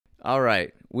All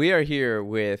right. We are here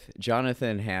with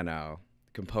Jonathan Hannau,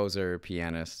 composer,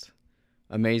 pianist,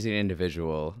 amazing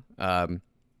individual. And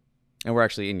we're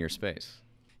actually in your space.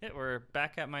 Yeah, we're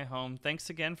back at my home.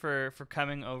 Thanks again for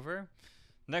coming over.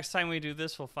 Next time we do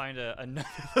this, we'll find another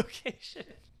location.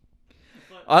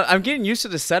 I'm getting used to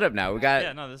the setup now.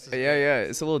 This is great.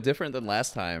 It's a little different than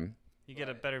last time. You get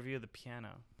a better view of the piano.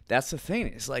 That's the thing.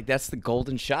 It's like that's the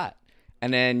golden shot.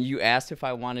 And then you asked if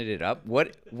I wanted it up.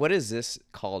 What is this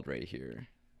called right here?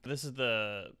 This is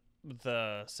the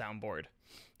soundboard.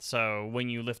 So when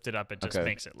you lift it up, it just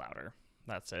makes it louder.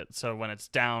 That's it. So when it's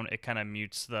down, it kind of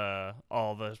mutes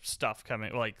all the stuff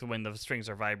coming, like when the strings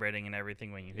are vibrating and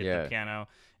everything when you hit the piano.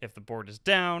 If the board is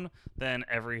down, then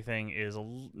everything is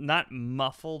not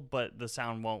muffled, but the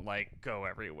sound won't like go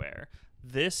everywhere.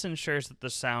 This ensures that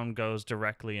the sound goes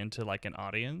directly into like an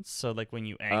audience. So like when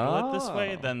you angle it this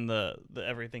way, then the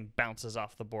everything bounces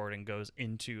off the board and goes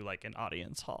into like an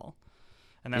audience hall.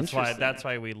 And that's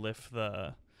why we lift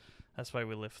the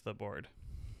board.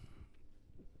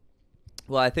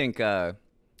 Well, I think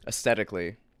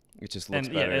aesthetically, it just looks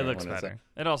better. Yeah, it looks better.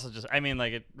 It also just, I mean,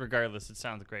 like, regardless, it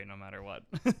sounds great no matter what.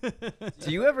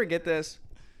 Do you ever get this?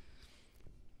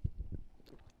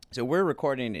 So we're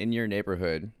recording in your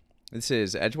neighborhood. This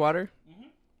is Edgewater. Mm-hmm.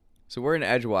 So we're in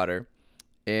Edgewater,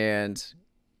 and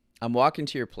I'm walking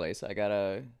to your place. I got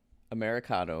a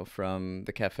Americano from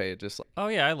the cafe. Oh,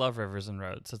 yeah, I love Rivers and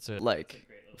Roads. It's like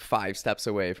 5 steps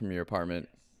away from your apartment.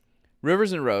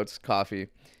 Rivers and Roads coffee.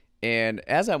 And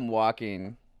as I'm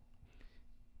walking,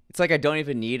 it's like I don't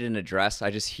even need an address. I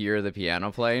just hear the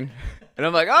piano playing. And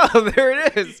I'm like, oh, there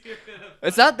it is.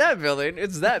 It's not that building.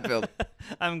 It's that building.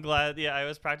 I'm glad. Yeah, I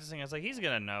was practicing. I was like, he's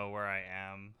going to know where I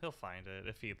am. He'll find it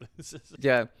if he loses.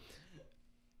 Yeah.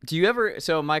 Do you ever,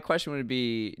 so my question would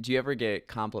be, do you ever get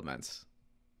compliments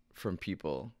from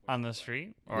people? On the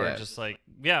street? Or just like,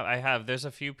 yeah, I have. There's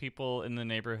a few people in the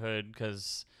neighborhood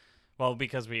because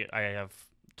I have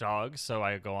dogs, so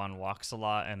I go on walks a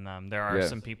lot, and there are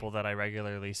some people that I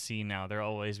regularly see now. They'll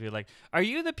always be like, are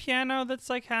you the piano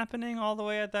that's like happening all the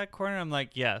way at that corner? I'm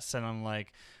like, yes. And I'm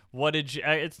like, what did you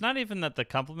it's not even that the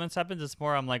compliments happens, it's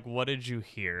more I'm like, what did you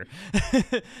hear?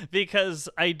 Because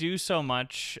I do so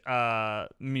much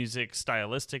music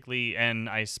stylistically, and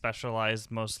I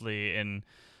specialize mostly in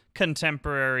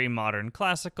contemporary modern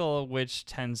classical, which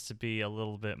tends to be a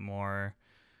little bit more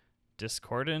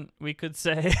discordant, we could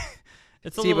say.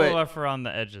 It's a little rougher on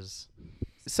the edges.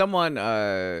 Someone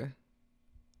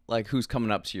like who's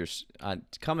coming up to you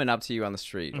on the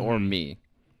street, or me,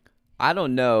 I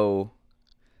don't know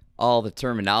all the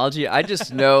terminology. I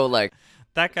just know like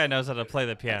that guy knows how to play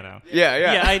the piano.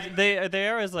 Yeah. They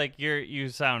are always like you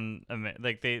sound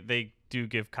like they do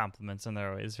give compliments, and they're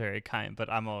always very kind.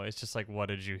 But I'm always just like, what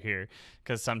did you hear?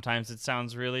 Because sometimes it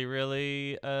sounds really,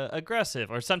 really aggressive,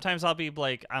 or sometimes I'll be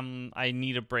like, I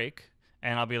need a break.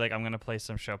 And I'll be like, I'm going to play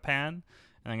some Chopin, and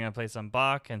I'm going to play some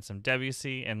Bach and some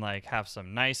Debussy, and like have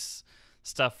some nice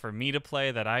stuff for me to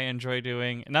play that I enjoy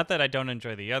doing. Not that I don't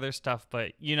enjoy the other stuff,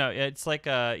 but you know, it's like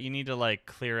you need to like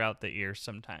clear out the ears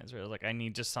sometimes, where like I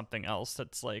need just something else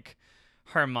that's like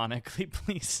harmonically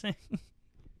pleasing.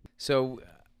 So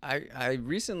I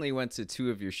recently went to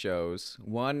 2 of your shows.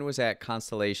 One was at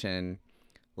Constellation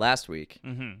last week.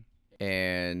 Mm-hmm.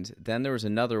 And then there was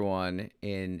another one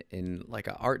in like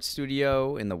an art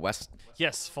studio in the West.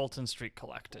 Yes, Fulton Street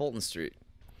Collective. Fulton Street.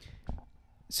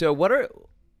 So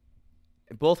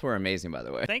both were amazing, by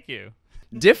the way. Thank you.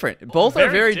 Different. Both are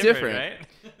very different. Right?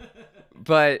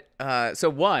 But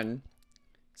so one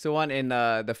in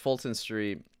the Fulton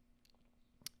Street.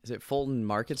 Is it Fulton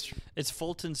Market Street? It's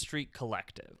Fulton Street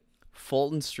Collective.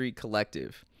 Fulton Street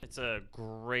Collective. It's a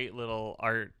great little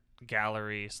art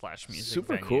gallery / music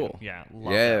super venue. Cool. Yeah,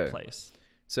 love that place.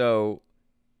 So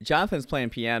Jonathan's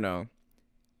playing piano.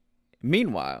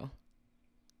 Meanwhile,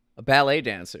 a ballet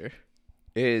dancer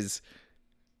is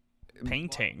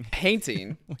painting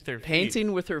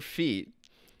with her feet,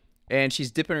 and she's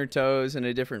dipping her toes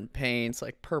into different paints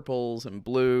like purples and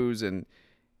blues, and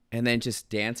then just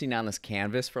dancing on this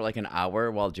canvas for like an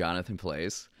hour while Jonathan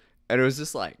plays. And it was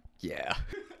just like, yeah.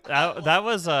 That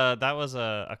was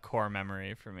a core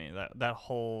memory for me. That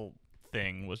whole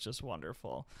thing was just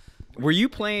wonderful. Were you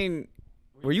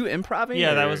improvising?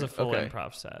 Yeah, that was a full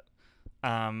improv set.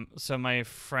 So my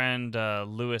friend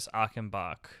Louis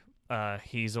Achenbach,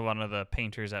 he's one of the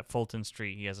painters at Fulton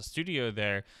Street. He has a studio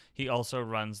there. He also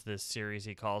runs this series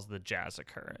he calls the Jazz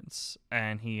Occurrence,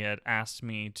 and he had asked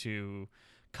me to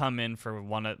come in for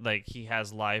one of like he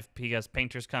has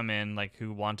painters come in like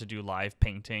who want to do live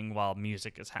painting while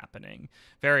music is happening.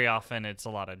 Very often it's a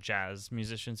lot of jazz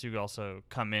musicians who also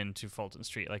come into Fulton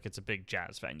Street, like it's a big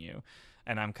jazz venue,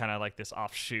 and I'm kind of like this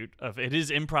offshoot of it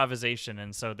is improvisation,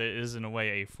 and so there is in a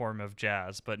way a form of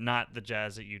jazz, but not the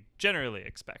jazz that you generally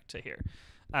expect to hear.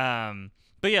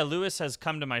 But yeah, Lewis has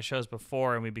come to my shows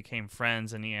before, and we became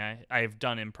friends. And I've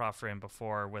done improv for him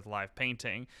before with live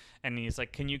painting. And he's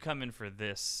like, "Can you come in for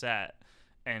this set?"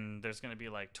 And there's going to be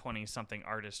like 20-something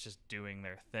artists just doing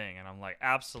their thing. And I'm like,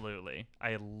 absolutely.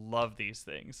 I love these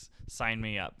things. Sign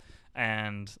me up.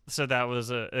 And so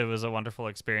it was a wonderful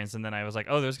experience. And then I was like,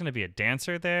 oh, there's going to be a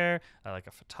dancer there, like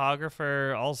a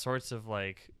photographer, all sorts of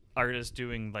like artists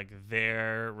doing like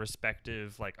their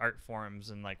respective like art forms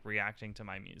and like reacting to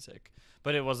my music.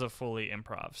 But it was a fully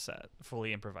improvised set,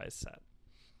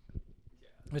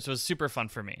 which was super fun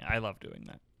for me. I love doing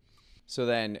that. So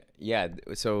then, yeah,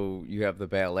 so you have the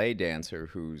ballet dancer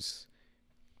who's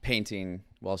painting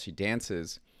while she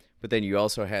dances, but then you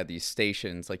also had these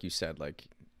stations, like you said, like,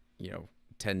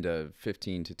 10 to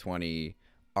 15 to 20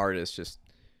 artists just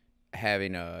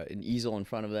having an easel in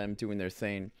front of them doing their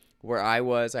thing. Where I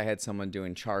had someone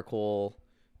doing charcoal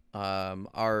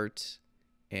art,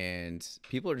 and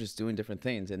people are just doing different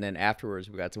things. And then afterwards,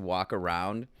 we got to walk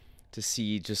around to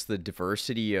see just the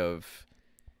diversity of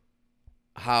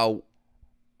how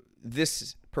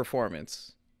this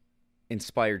performance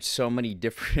inspired so many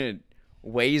different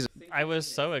ways. I was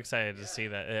so excited to see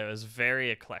that. It was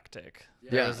very eclectic.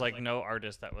 Yeah. There was like no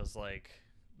artist that was like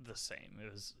the same.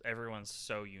 Everyone's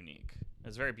so unique. It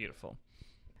was very beautiful.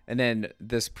 And then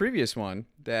this previous one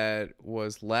that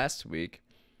was last week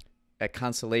at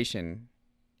Constellation,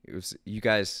 it was you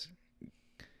guys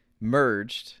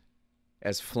merged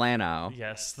as Flannau.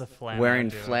 Yes, the flannel. Wearing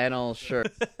flannel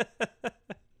shirts.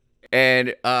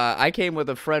 And I came with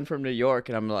a friend from New York,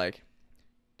 and I'm like,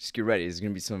 just get ready. There's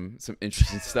going to be some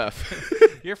interesting stuff.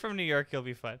 You're from New York. You'll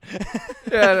be fine.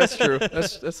 Yeah, that's true.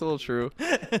 That's a little true.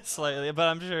 Slightly, but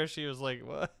I'm sure she was like,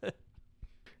 what?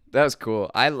 That was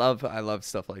cool. I love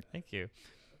stuff like that. Thank you.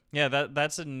 Yeah,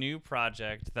 that's a new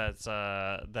project that's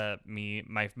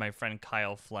my friend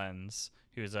Kyle Flens,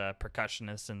 who's a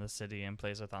percussionist in the city and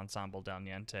plays with Ensemble Del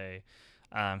Niente.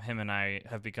 Him and I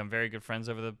have become very good friends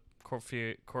over the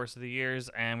course of the years,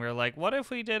 and we were like, what if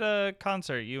we did a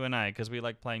concert, you and I, because we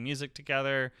like playing music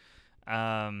together.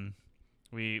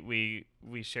 We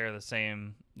share the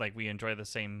same, like we enjoy the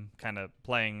same kind of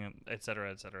playing,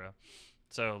 etc., etc.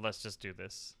 So let's just do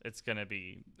this. It's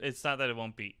not that it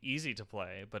won't be easy to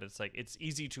play, but it's like it's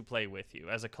easy to play with you.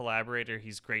 As a collaborator,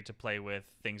 he's great to play with.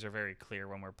 Things are very clear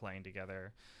when we're playing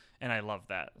together, and I love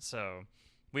that. So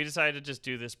we decided to just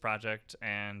do this project,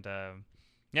 and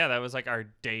yeah, that was like our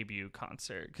debut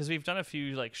concert, because we've done a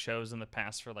few like shows in the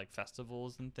past for like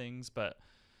festivals and things, but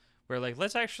we're like,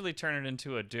 let's actually turn it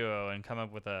into a duo and come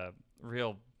up with a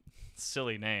real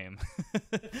silly name.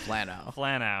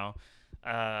 Flannau.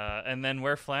 And then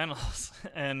wear flannels,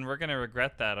 and we're gonna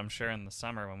regret that, I'm sure, in the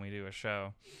summer when we do a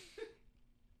show.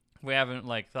 We haven't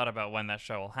like thought about when that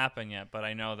show will happen yet, but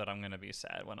I know that I'm gonna be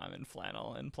sad when I'm in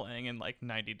flannel and playing in like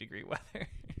 90-degree weather.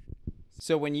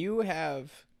 So when you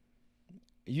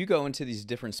go into these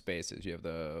different spaces, you have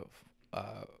the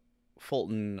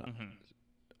Fulton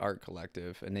Art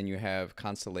Collective, and then you have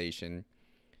Constellation.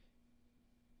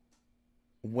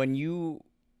 When you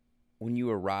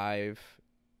arrive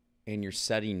and you're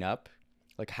setting up,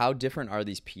 like how different are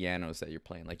these pianos that you're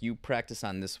playing? Like you practice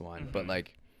on this one, but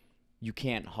like you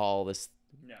can't haul this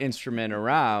instrument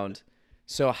around.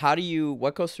 So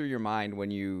what goes through your mind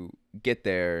when you get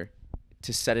there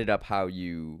to set it up how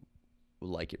you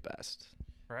like it best?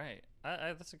 Right.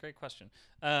 That's a great question.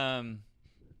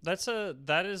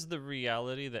 That is the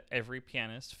reality that every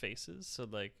pianist faces. So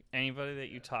like anybody that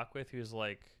you talk with who's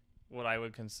like what I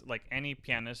would consider like any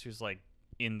pianist who's like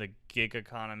in the gig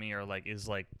economy or like is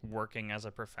like working as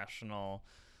a professional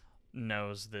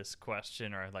knows this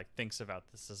question or like thinks about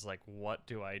this as like, what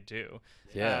do I do?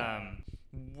 Yeah.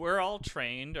 We're all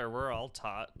trained or we're all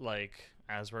taught like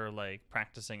as we're like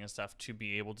practicing and stuff to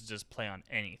be able to just play on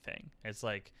anything. It's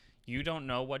like you don't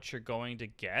know what you're going to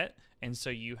get, and so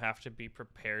you have to be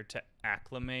prepared to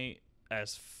acclimate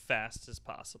as fast as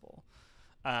possible.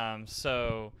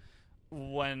 So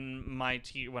when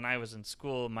I was in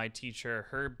school, my teacher,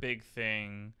 her big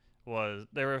thing was,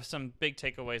 there were some big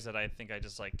takeaways that I think I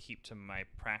just like keep to my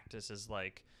practice, is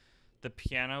like the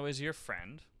piano is your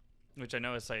friend, which I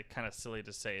know is like kind of silly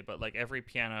to say, but like every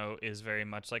piano is very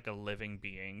much like a living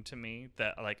being to me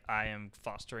that like I am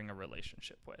fostering a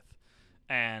relationship with.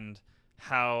 And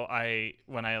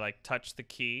when I like touch the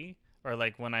key or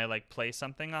like when I like play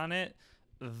something on it,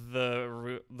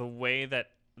 the way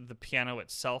that the piano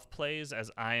itself plays as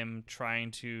I am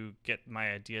trying to get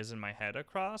my ideas in my head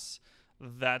across,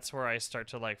 that's where I start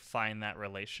to like find that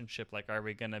relationship. Like,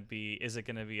 is it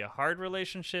going to be a hard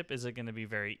relationship? Is it going to be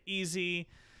very easy?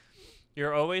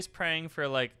 You're always praying for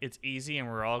like it's easy and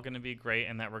we're all going to be great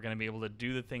and that we're going to be able to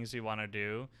do the things we want to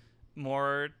do.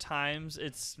 More times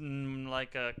it's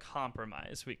like a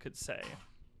compromise, we could say.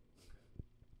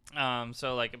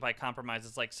 So like by compromise,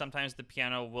 it's like sometimes the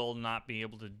piano will not be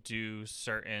able to do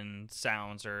certain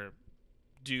sounds or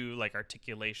do like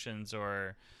articulations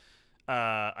or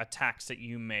attacks that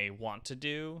you may want to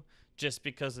do just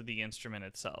because of the instrument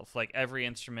itself. Like every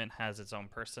instrument has its own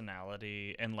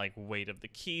personality and like weight of the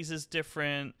keys is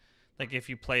different. Like if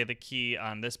you play the key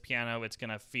on this piano, it's going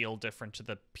to feel different to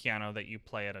the piano that you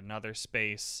play at another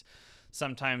space.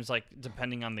 Sometimes, like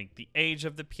depending on the age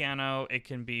of the piano, it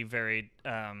can be very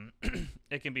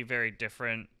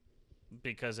different,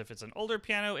 because if it's an older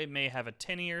piano, it may have a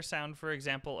tinnier sound, for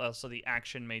example. Also, the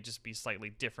action may just be slightly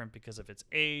different because of its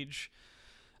age.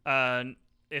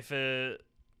 If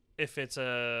it's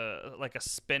like a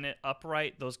spin it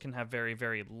upright, those can have very,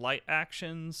 very light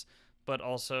actions, but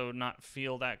also not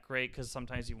feel that great because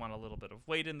sometimes you want a little bit of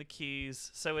weight in the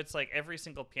keys. So it's like every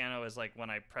single piano is like when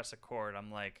I press a chord,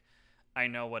 I'm like, I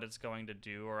know what it's going to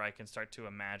do, or I can start to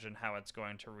imagine how it's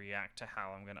going to react to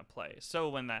how I'm going to play. So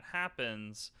when that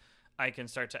happens, I can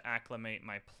start to acclimate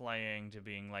my playing to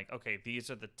being like, okay, these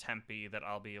are the tempi that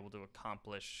I'll be able to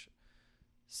accomplish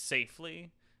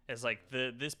safely. It's like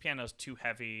this piano's too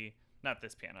heavy. Not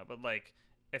this piano, but like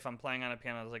if I'm playing on a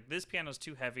piano, it's like this piano's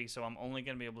too heavy, so I'm only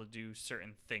going to be able to do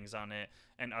certain things on it,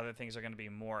 and other things are going to be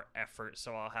more effort,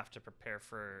 so I'll have to prepare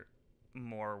for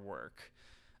more work.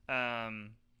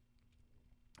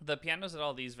 The pianos at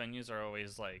all these venues are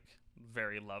always like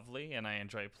very lovely, and I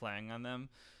enjoy playing on them.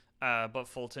 But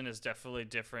Fulton is definitely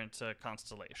different to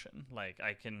Constellation. Like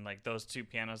I can like those two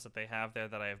pianos that they have there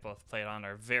that I have both played on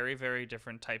are very, very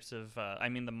different types of. I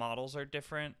mean, the models are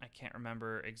different. I can't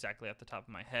remember exactly off the top of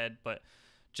my head, but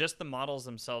just the models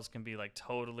themselves can be like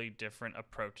totally different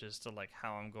approaches to like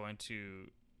how I'm going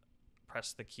to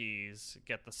press the keys,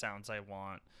 get the sounds I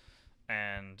want,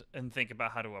 and think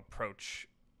about how to approach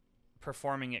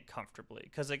performing it comfortably.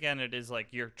 Because again, it is like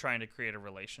you're trying to create a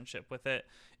relationship with it.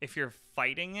 If you're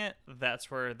fighting it,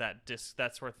 that's where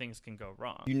things can go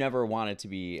wrong. You never want it to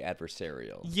be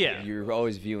adversarial. Yeah, you're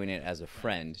always viewing it as a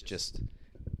friend. Just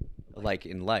like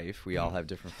in life, we all have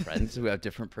different friends who have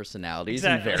different personalities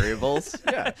and variables.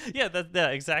 Yeah,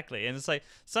 exactly. And it's like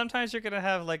sometimes you're gonna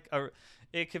have like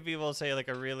it could be, we'll say, like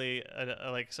a really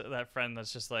like that friend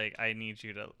that's just like, I need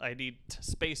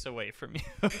space away from you,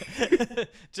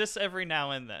 just every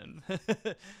now and then.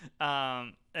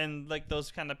 And like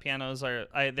those kind of pianos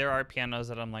there are pianos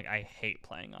that I'm like, I hate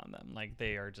playing on them. Like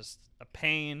they are just a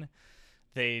pain.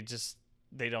 They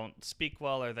don't speak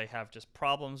well, or they have just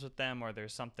problems with them, or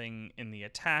there's something in the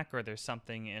attack, or there's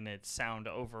something in its sound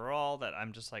overall that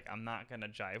I'm just like, I'm not gonna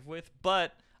jive with,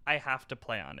 but I have to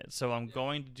play on it. So I'm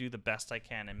going to do the best I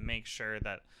can and make sure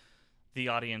that the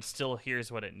audience still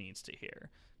hears what it needs to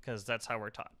hear, because that's how we're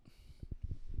taught.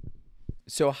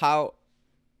 So how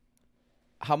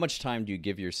much time do you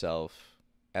give yourself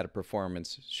at a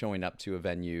performance, showing up to a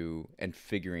venue and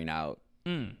figuring out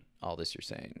all this you're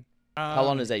saying? How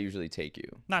long does that usually take you?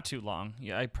 Not too long.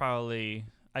 Yeah, I probably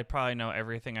know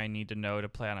everything I need to know to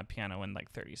play on a piano in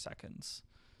like 30 seconds.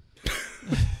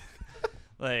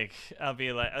 Like I'll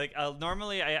be like I'll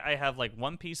normally I have like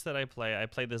one piece that I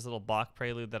play this little Bach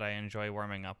prelude that I enjoy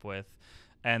warming up with,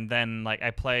 and then like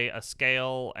I play a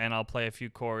scale and I'll play a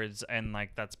few chords, and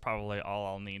like that's probably all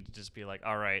I'll need to just be like,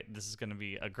 all right, this is gonna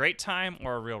be a great time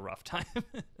or a real rough time.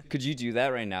 Could you do that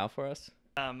right now for us?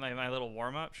 My little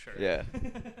warm up, sure. Yeah.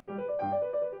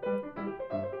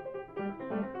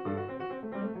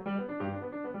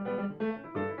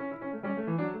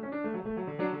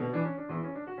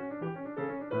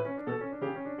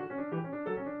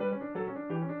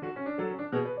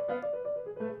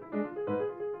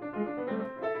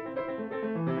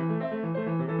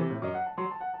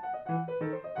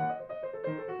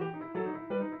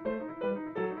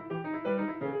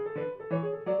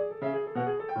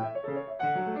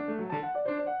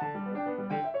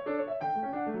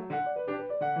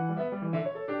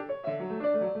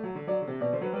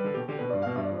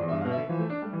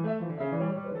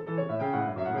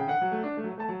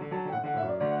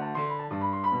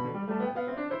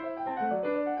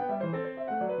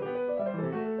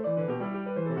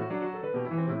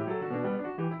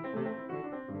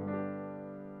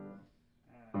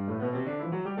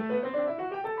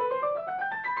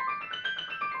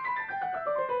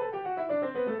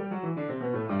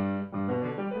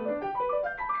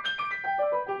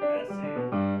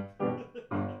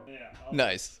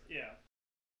 Nice. Yeah.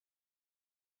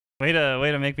 Way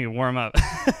to make me warm up.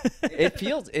 It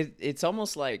feels it's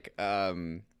almost like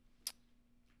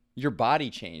your body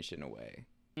changed in a way.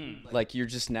 Like you're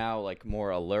just now like more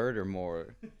alert or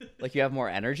more like you have more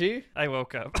energy. I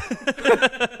woke up.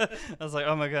 I was like,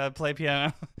 oh my god, play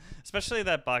piano. Especially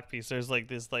that Bach piece. There's like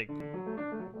this like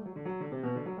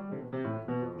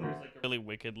really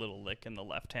wicked little lick in the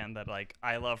left hand that like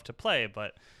I love to play,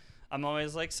 but I'm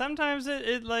always like sometimes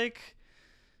it like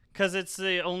because it's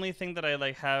the only thing that I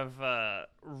like have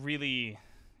really,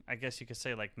 I guess you could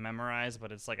say like memorized,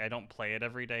 but it's like I don't play it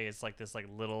every day. It's like this like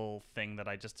little thing that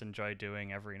I just enjoy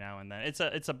doing every now and then.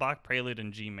 It's a Bach prelude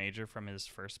in G major from his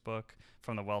first book,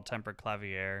 from the Well-Tempered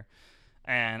Clavier.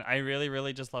 And I really,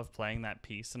 really just love playing that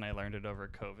piece, and I learned it over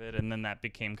COVID. And then that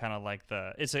became kind of like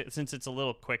since it's a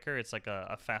little quicker, it's like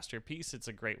a faster piece. It's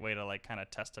a great way to like kind of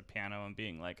test a piano and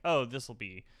being like, oh, this will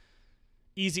be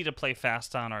easy to play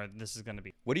fast on, or this is going to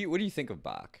be. What do you think of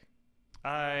Bach?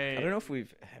 I don't know if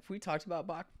we talked about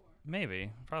Bach before?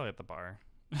 Maybe, probably at the bar.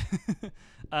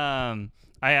 I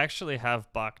actually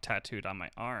have Bach tattooed on my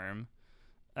arm.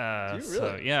 Do you really?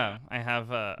 So yeah, I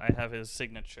have his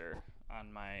signature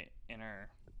on my inner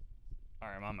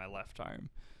arm, on my left arm.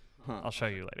 Huh. I'll show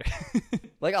you later.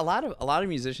 Like a lot of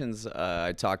musicians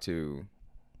I talk to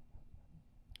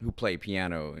who play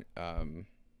piano,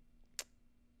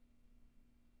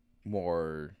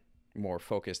 more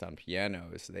focused on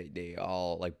pianos, they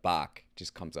all like Bach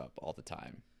just comes up all the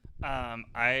time.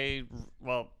 I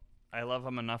love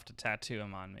him enough to tattoo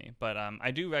him on me, but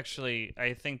I do actually,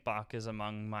 I think Bach is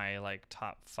among my like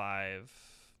top 5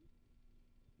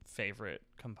 favorite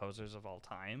composers of all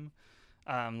time,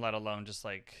 let alone just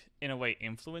like in a way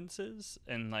influences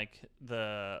and like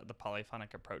the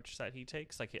polyphonic approach that he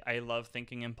takes. Like I love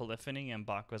thinking in polyphony, and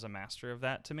Bach was a master of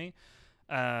that to me.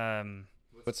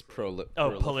 What's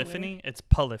polyphony? It's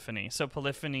polyphony. So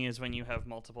polyphony is when you have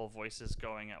multiple voices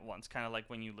going at once, kind of like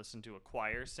when you listen to a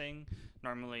choir sing.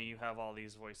 Normally you have all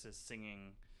these voices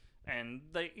singing, and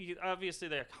obviously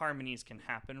the harmonies can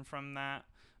happen from that,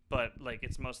 but like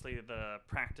it's mostly the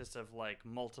practice of like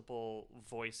multiple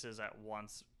voices at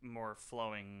once, more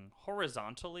flowing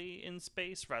horizontally in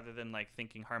space rather than like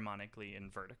thinking harmonically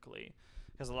and vertically.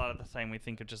 Because a lot of the time we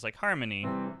think of just like harmony,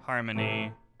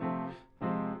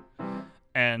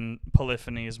 and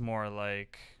polyphony is more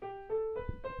like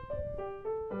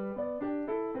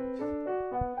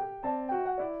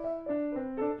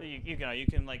you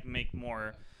can like make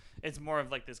more. It's more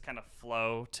of like this kind of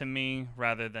flow to me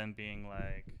rather than being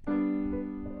like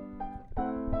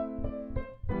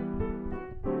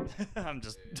I'm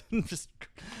just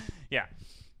yeah.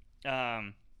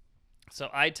 So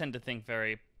I tend to think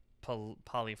very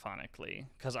polyphonically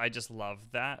because I just love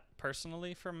that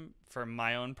personally for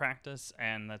my own practice,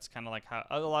 and that's kind of like how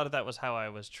a lot of that was how I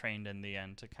was trained in the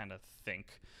end to kind of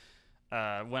think.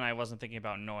 When I wasn't thinking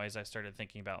about noise, I started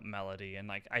thinking about melody, and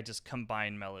like I just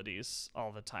combine melodies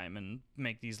all the time and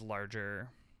make these larger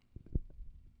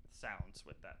sounds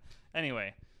with that.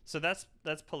 Anyway, so that's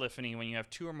polyphony, when you have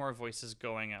 2 or more voices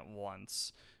going at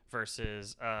once,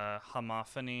 versus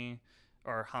homophony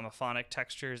or homophonic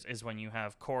textures is when you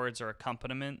have chords or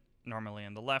accompaniment, normally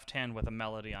in the left hand with a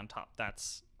melody on top.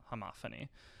 That's homophony.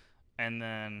 And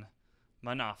then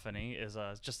monophony is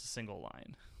just a single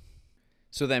line.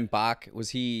 So then Bach,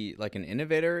 was he like an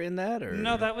innovator in that, or?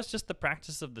 No, that was just the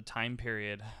practice of the time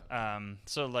period.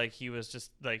 So like he was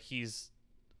just like he's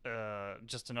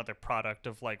just another product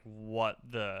of like what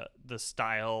the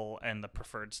style and the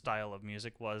preferred style of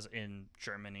music was in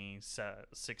Germany,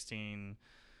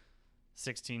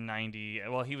 1690.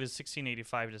 Well, he was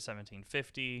 1685 to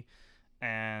 1750,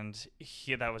 and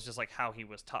that was just like how he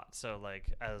was taught. So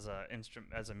like as a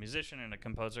musician and a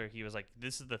composer, he was like,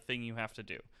 this is the thing you have to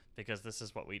do because this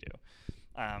is what we do.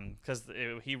 Because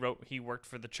he worked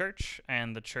for the church,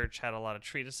 and the church had a lot of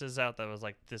treatises out that was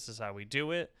like, this is how we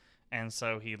do it. And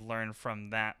so he learned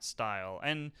from that style,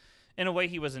 and in a way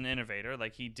he was an innovator.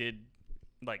 Like he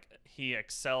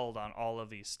excelled on all of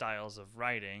these styles of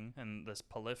writing and this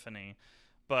polyphony,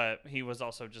 but he was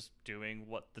also just doing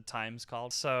what the times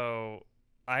called. So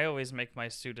I always make my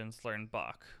students learn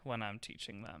Bach when I'm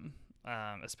teaching them,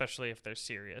 especially if they're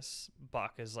serious.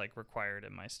 Bach is like required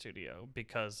in my studio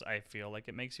because I feel like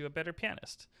it makes you a better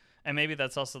pianist. And maybe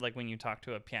that's also like when you talk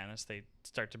to a pianist, they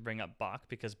start to bring up Bach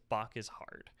because Bach is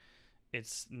hard.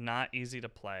 It's not easy to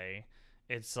play.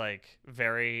 It's like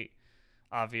very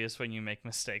obvious when you make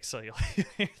mistakes, so you'll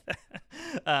hear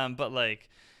that. But like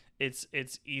it's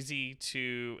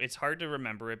hard to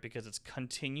remember it because it's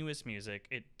continuous music.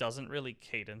 It doesn't really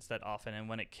cadence that often, and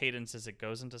when it cadences, it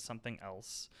goes into something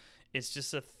else. it's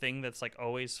just a thing that's like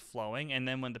always flowing, and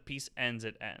then when the piece ends,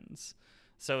 it ends.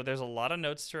 So there's a lot of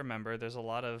notes to remember. There's a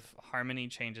lot of harmony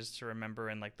changes to remember,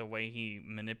 and like the way he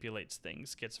manipulates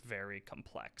things gets very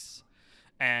complex.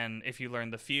 And if you learn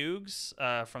the fugues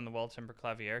from the Well-Timbered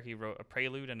Clavier, he wrote a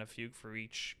prelude and a fugue for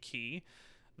each key.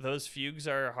 Those fugues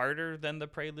are harder than the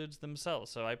preludes themselves.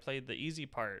 So I played the easy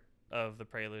part of the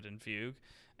prelude and fugue,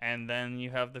 and then you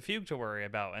have the fugue to worry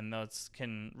about, and those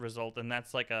can result, and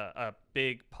that's like a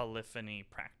big polyphony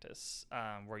practice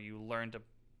where you learn to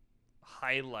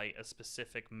highlight a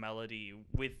specific melody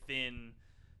within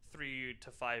 3 to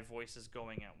 5 voices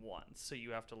going at once. So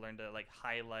you have to learn to like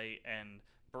highlight and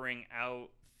bring out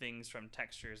things from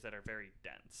textures that are very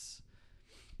dense.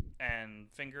 And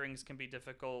fingerings can be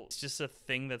difficult. It's just a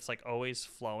thing that's like always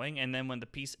flowing, and then when the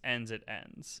piece ends, it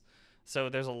ends. So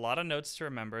there's a lot of notes to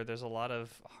remember. There's a lot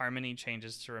of harmony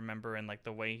changes to remember, and like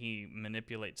the way he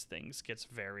manipulates things gets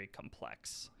very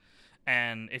complex.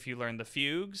 And if you learn the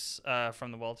fugues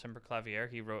from the Well-Timbered Clavier,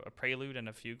 he wrote a prelude and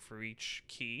a fugue for each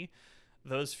key.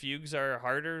 Those fugues are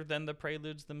harder than the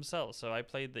preludes themselves. So I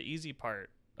played the easy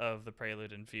part of the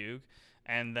prelude and fugue,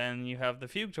 and then you have the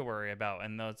fugue to worry about,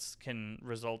 and those can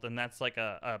result, and that's like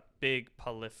a big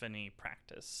polyphony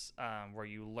practice where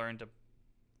you learn to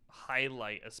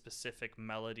highlight a specific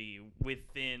melody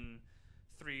within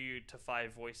 3 to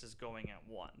 5 voices going at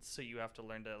once. So you have to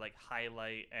learn to like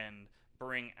highlight and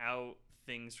bring out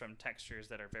things from textures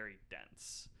that are very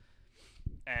dense.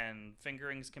 And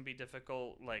fingerings can be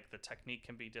difficult, like the technique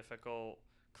can be difficult,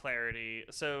 clarity.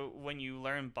 So when you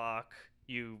learn Bach,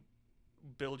 you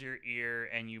build your ear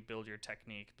and you build your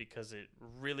technique, because it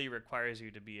really requires you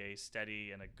to be a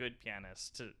steady and a good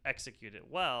pianist to execute it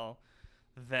well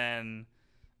than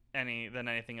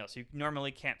anything else. You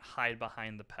normally can't hide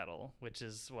behind the pedal, which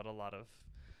is what a lot of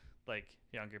like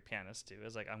younger pianists do,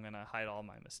 is like, I'm gonna hide all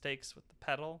my mistakes with the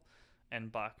pedal,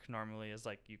 and Bach normally is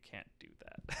like, you can't do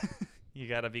that. You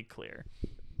gotta be clear.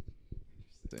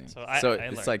 So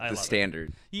it's like the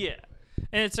standard. Yeah.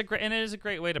 And it is a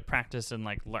great way to practice and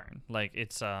like learn. Like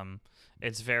it's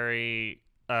very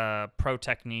pro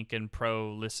technique and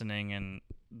pro listening, and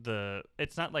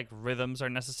it's not like rhythms are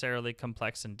necessarily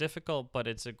complex and difficult, but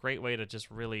it's a great way to just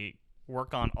really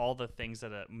work on all the things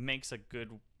that makes a good,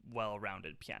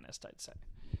 well-rounded pianist, I'd say.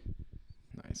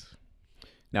 Nice.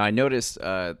 Now I noticed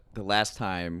the last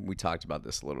time we talked about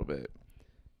this a little bit,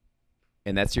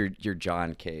 and that's your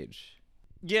John Cage.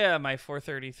 Yeah, my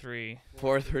 433.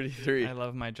 433. I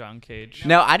love my John Cage.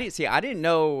 No, I didn't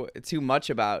know too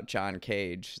much about John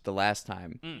Cage the last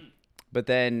time. But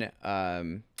then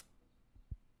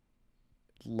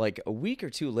like a week or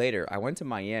two later, I went to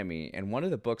Miami, and one of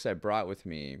the books I brought with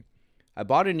me, I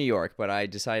bought in New York, but I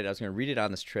decided I was going to read it on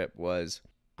this trip, was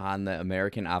On the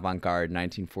American Avant-Garde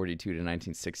 1942 to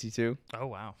 1962. Oh,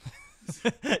 wow.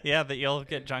 Yeah, but you'll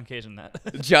get John Cage in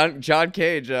that. John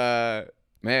Cage,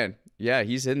 man, yeah,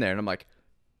 he's in there, and I'm like,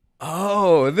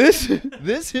 oh, this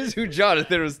is who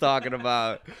Jonathan was talking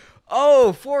about.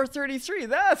 Oh, 433,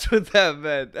 that's what that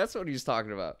meant. That's what he's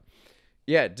talking about.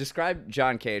 Yeah, describe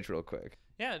John Cage real quick.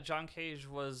 Yeah, John Cage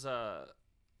was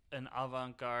an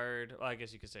avant-garde, well, I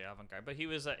guess you could say avant-garde, but he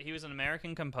was an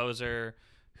American composer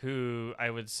who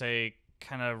I would say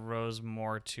kind of rose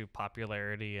more to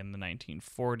popularity in the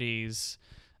 1940s.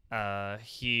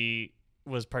 He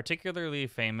was particularly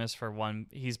famous for one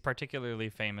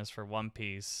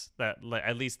piece that,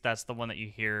 at least that's the one that you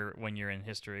hear when you're in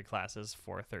history classes,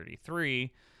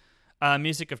 433.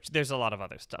 There's a lot of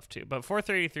other stuff too, but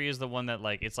 433 is the one that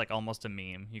like, it's like almost a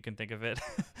meme. You can think of it.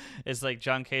 It's like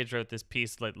John Cage wrote this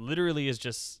piece that literally is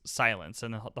just silence,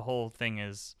 and the whole thing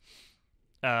is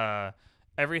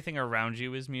everything around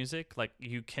you is music. Like,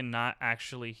 you cannot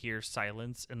actually hear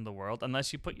silence in the world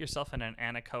unless you put yourself in an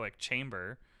anechoic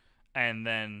chamber, and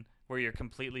then where you're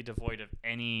completely devoid of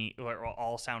where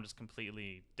all sound is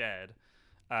completely dead.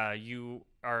 You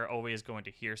are always going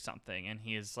to hear something, and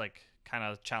he is like kind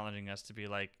of challenging us to be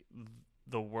like,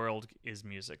 the world is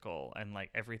musical, and like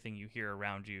everything you hear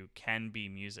around you can be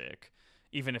music.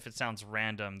 Even if it sounds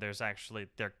random,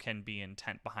 there can be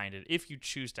intent behind it if you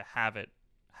choose to have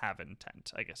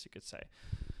intent, I guess you could say.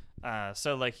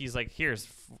 So like, he's like, here's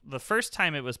the first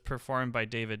time it was performed by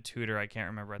David Tudor, I can't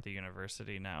remember at the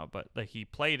university now, but like, he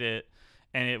played it,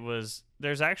 and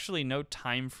there's actually no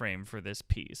time frame for this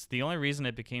piece. The only reason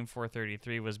it became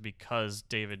 433 was because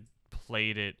David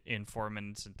played it in 4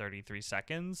 minutes and 33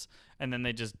 seconds, and then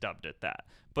they just dubbed it that.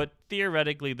 But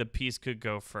theoretically, the piece could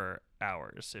go for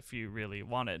hours if you really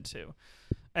wanted to.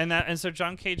 And so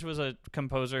John Cage was a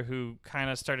composer who kind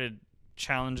of started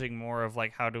challenging more of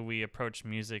like, how do we approach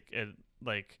music?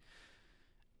 Like,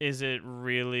 is it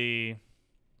really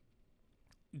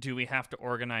do we have to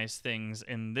organize things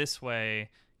in this way?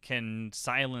 Can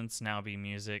silence now be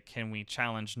music? Can we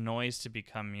challenge noise to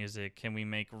become music? Can we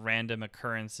make random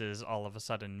occurrences all of a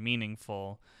sudden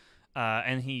meaningful?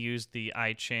 And he used the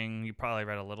I Ching. You probably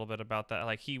read a little bit about that.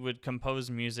 Like, he would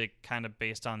compose music kind of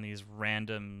based on these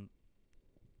random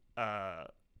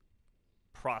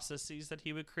processes that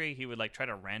he would create. He would like try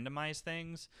to randomize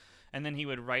things, and then he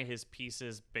would write his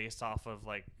pieces based off of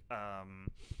like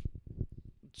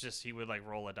just he would like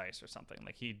roll a dice or something.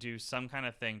 Like, he'd do some kind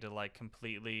of thing to like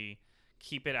completely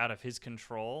keep it out of his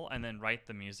control, and then write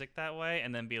the music that way,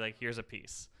 and then be like, here's a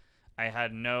piece. I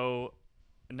had none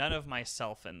of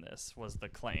myself in this, was the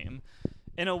claim.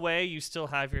 In a way, you still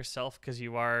have yourself, because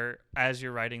you are, as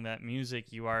you're writing that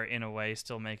music, you are in a way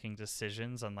still making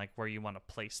decisions on like where you want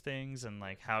to place things and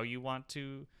like how you want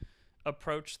to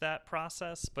approach that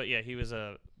process. But yeah, he was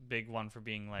a big one for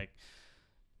being like,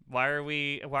 why are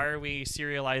we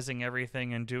serializing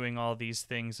everything and doing all these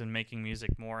things and making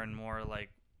music more and more like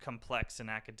complex and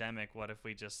academic? What if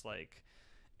we just like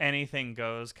anything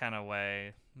goes kind of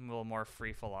way, a little more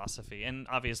free philosophy? And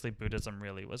obviously Buddhism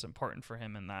really was important for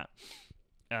him in that.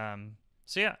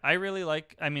 So yeah, I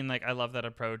love that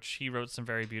approach. He wrote some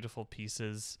very beautiful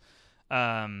pieces,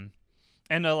 and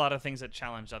a lot of things that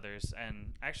challenged others.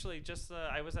 And actually,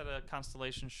 I was at a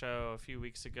Constellation show a few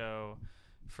weeks ago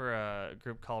for a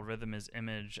group called Rhythm is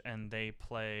Image, and they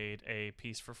played a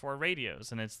piece for 4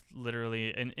 radios, and it's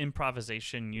literally an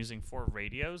improvisation using 4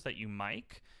 radios that you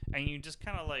mic, and you just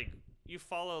kind of like, you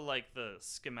follow like the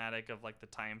schematic of like the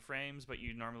time frames, but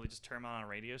you normally just turn on a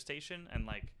radio station, and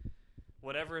like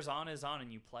whatever is on,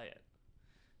 and you play it.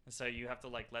 And so you have to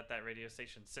like let that radio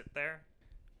station sit there.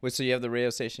 Wait, so you have the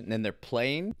radio station and then they're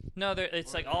playing? No,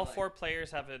 it's like all 4 players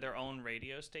have their own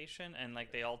radio station, and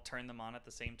like they all turn them on at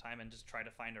the same time and just try to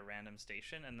find a random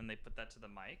station, and then they put that to the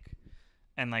mic,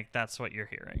 and like that's what you're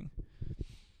hearing,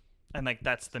 and like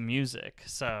that's the music.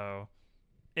 So,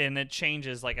 and it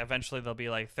changes. Like eventually they'll be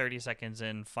like 30 seconds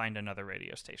in, find another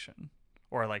radio station,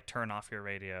 or like turn off your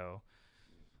radio,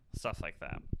 stuff like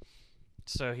that.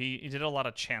 So he did a lot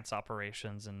of chance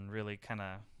operations and really kind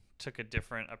of took a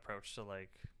different approach to like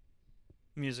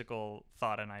musical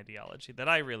thought and ideology that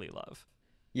I really love.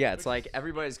 Yeah, it's like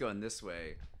everybody's going this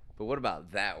way, but what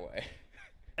about that way?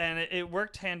 And it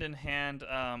worked hand in hand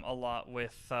a lot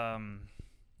with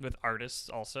artists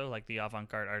also, like the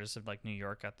avant-garde artists of like New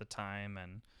York at the time,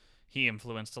 and he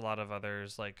influenced a lot of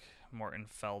others like Morton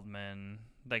Feldman.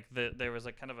 Like there was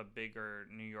like kind of a bigger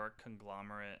New York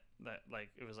conglomerate that like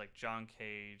it was like John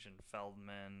Cage and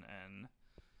Feldman and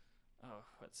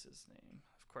what's his name?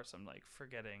 Of course, I'm like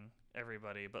forgetting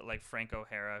everybody, but like Frank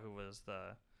O'Hara, who was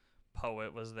the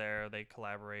poet, was there. They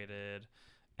collaborated,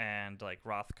 and like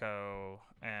Rothko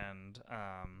and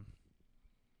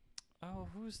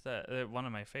who's that? One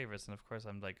of my favorites, and of course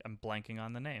I'm blanking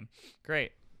on the name.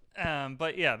 Great.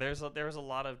 But yeah, there was a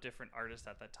lot of different artists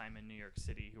at that time in New York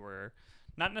City who were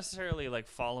not necessarily like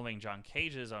following John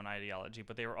Cage's own ideology,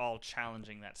 but they were all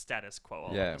challenging that status quo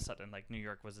all of a sudden. Like New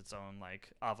York was its own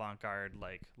like avant-garde,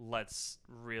 like let's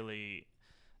really,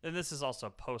 and this is also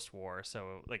post-war,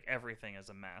 so like everything is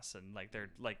a mess, and like they're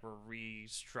like we're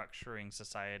restructuring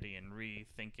society and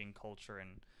rethinking culture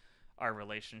and our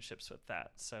relationships with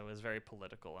that. So it was very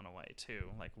political in a way too,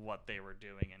 like what they were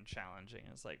doing and challenging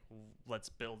is like let's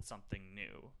build something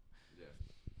new. Yeah.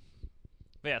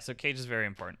 But yeah, so Cage is very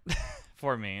important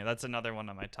for me. That's another one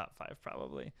of my top 5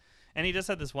 probably. And he just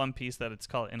had this one piece that it's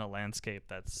called In a Landscape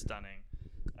that's stunning.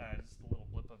 Just a little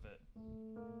blip of it.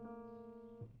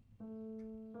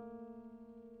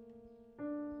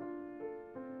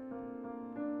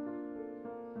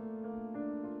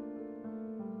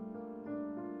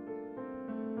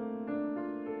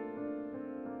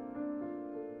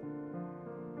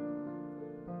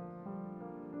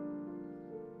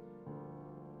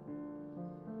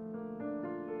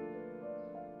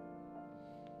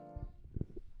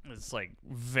 It's like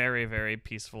very, very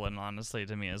peaceful, and honestly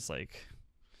to me is like,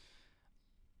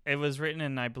 it was written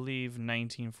in I believe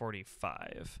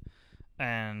 1945,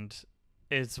 and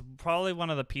it's probably one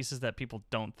of the pieces that people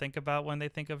don't think about when they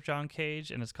think of John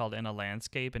Cage, and it's called In a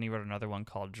Landscape, and he wrote another one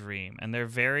called Dream, and they're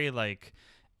very like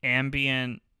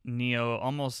ambient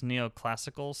almost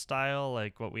neoclassical style,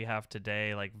 like what we have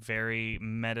today, like very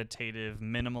meditative,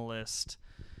 minimalist,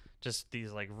 just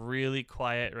these like really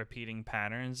quiet repeating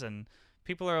patterns. And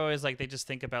people are always like, they just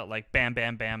think about like bam,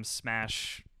 bam, bam,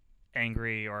 smash,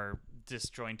 angry or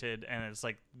disjointed. And it's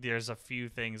like, there's a few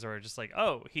things where just like,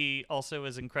 oh, he also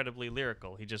is incredibly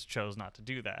lyrical. He just chose not to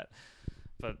do that.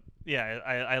 But yeah,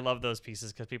 I love those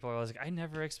pieces because people are always like, I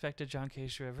never expected John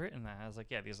Cage to have written that. I was like,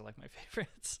 yeah, these are like my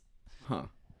favorites. Huh.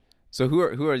 So who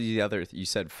are the other? You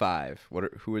said 5.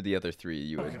 Who are the other 3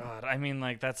 you Oh would God, I mean,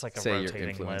 like that's like a say your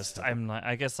rotating influence? list.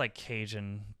 I guess like Cage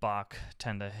and Bach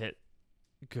tend to hit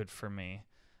good for me.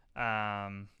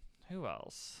 Who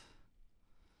else?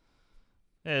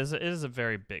 It is a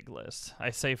very big list. I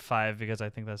say 5 because I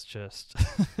think that's just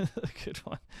a good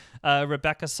one.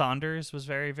 Rebecca Saunders was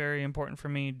very, very important for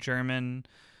me. German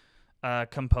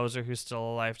composer who's still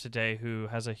alive today, who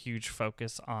has a huge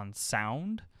focus on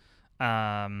sound.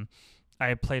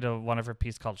 I played one of her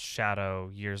pieces called Shadow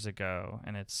years ago,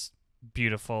 and it's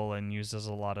beautiful and uses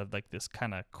a lot of like this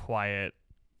kind of quiet.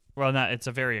 Well, not it's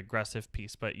a very aggressive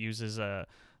piece, but uses the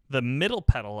middle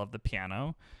pedal of the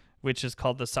piano, which is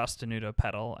called the sostenuto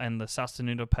pedal, and the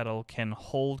sostenuto pedal can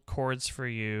hold chords for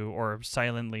you or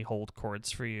silently hold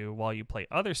chords for you while you play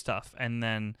other stuff, and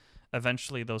then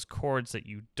eventually those chords that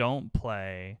you don't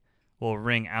play will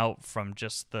ring out from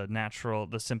just the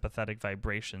sympathetic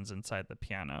vibrations inside the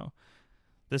piano.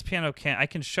 This piano I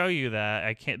can show you that.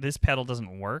 I can't, this pedal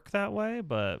doesn't work that way,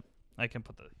 but I can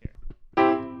put that here.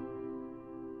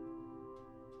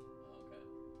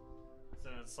 So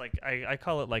it's like, I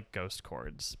call it like ghost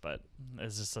chords, but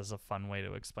it's just as a fun way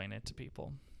to explain it to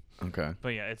people. Okay. But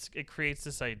yeah, it creates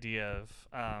this idea of,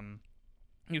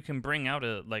 you can bring out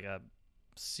a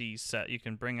C set. You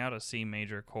can bring out a C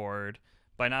major chord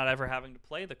by not ever having to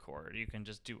play the chord. You can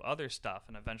just do other stuff,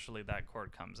 and eventually that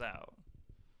chord comes out.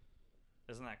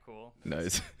 Isn't that cool?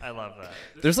 Nice. I love that.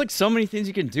 There's like so many things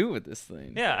you can do with this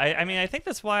thing. Yeah, I mean, I think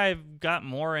that's why I've got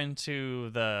more into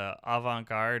the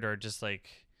avant-garde, or just like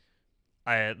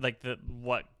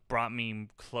what brought me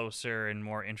closer and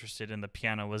more interested in the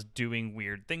piano was doing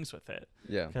weird things with it.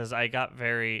 Yeah. Because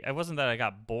it wasn't that I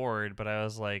got bored, but I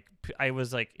was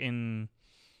in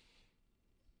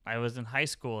high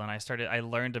school, and I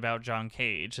learned about John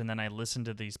Cage, and then I listened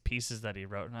to these pieces that he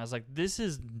wrote, and I was like, this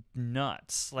is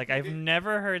nuts. Like, I've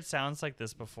never heard sounds like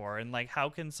this before, and like, how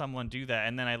can someone do that?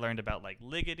 And then I learned about like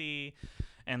Ligeti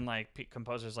and like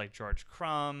composers like George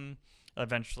Crumb,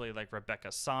 eventually like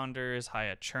Rebecca Saunders,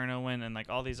 Haya Chernowan, and like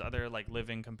all these other like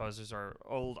living composers or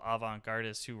old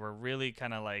avant-gardists who were really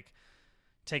kind of like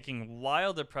taking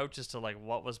wild approaches to like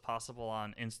what was possible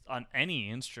on any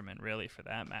instrument, really, for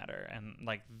that matter. And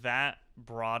like that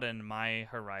broadened my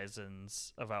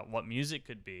horizons about what music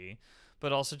could be,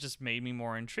 but also just made me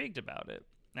more intrigued about it.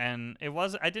 And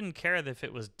I didn't care if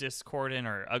it was discordant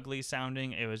or ugly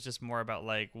sounding. It was just more about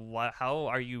like, how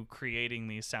are you creating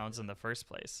these sounds in the first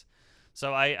place?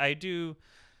 So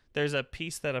there's a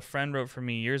piece that a friend wrote for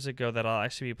me years ago that I'll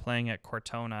actually be playing at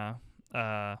Cortona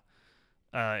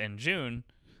in June.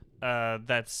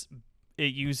 It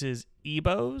uses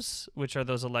EBOs, which are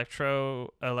those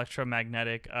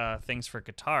electromagnetic things for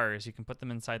guitars. You can put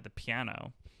them inside the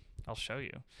piano. I'll show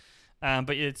you.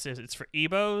 But it's for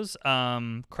EBOs,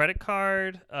 credit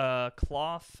card,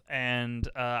 cloth, and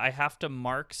I have to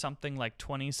mark something like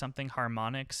 20-something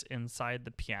harmonics inside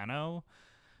the piano,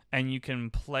 and you can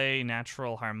play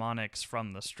natural harmonics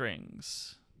from the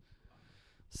strings.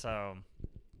 So,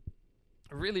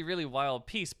 a really, really wild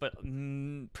piece, but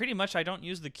pretty much I don't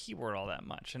use the keyboard all that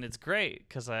much, and it's great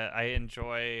because I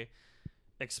enjoy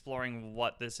exploring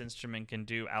what this instrument can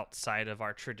do outside of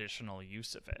our traditional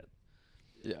use of it.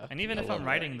 Yeah. And even if I'm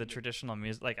writing the traditional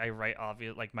music, like I write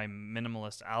like my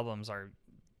minimalist albums are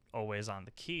always on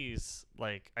the keys,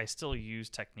 like I still use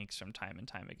techniques from time and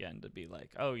time again to be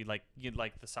like, oh, you'd like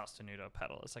the sostenuto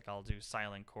pedal. It's like I'll do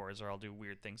silent chords, or I'll do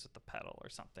weird things with the pedal or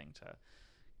something to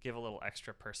give a little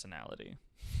extra personality.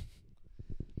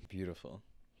 Beautiful.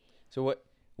 So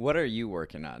what are you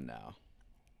working on now?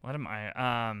 What am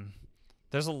I?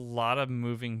 There's a lot of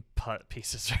moving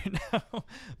pieces right now,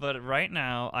 but right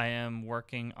now I am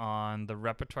working on the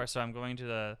repertoire. So I'm going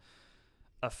to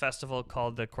a festival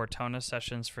called the Cortona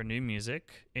Sessions for New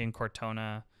Music in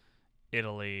Cortona,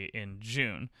 Italy in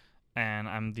June. And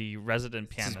I'm the resident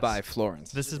pianist. This is by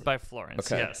Florence. This is by Florence,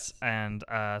 okay. Yes. And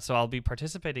so I'll be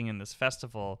participating in this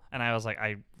festival. And I was like,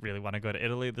 I really want to go to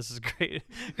Italy. This is great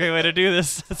way to do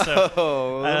this.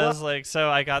 So I was like, so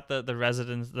I got the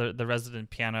resident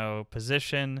piano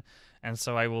position. And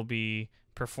so I will be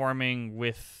performing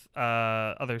with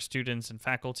other students and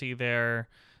faculty there.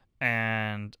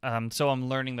 And so I'm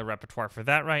learning the repertoire for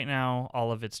that right now,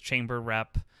 all of its chamber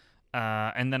rep.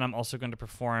 And then I'm also going to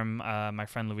perform my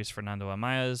friend Luis Fernando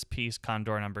Amaya's piece,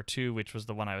 Condor No. 2, which was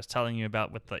the one I was telling you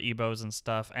about with the EBOs and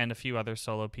stuff, and a few other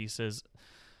solo pieces.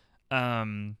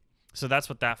 So that's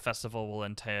what that festival will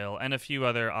entail, and a few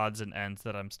other odds and ends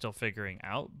that I'm still figuring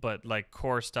out. But like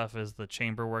core stuff is the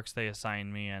chamber works they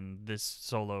assign me and this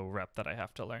solo rep that I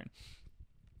have to learn.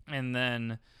 And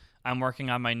then I'm working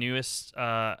on my newest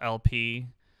LP,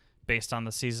 based on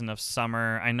the season of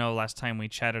summer. I know last time we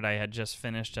chatted, I had just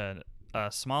finished a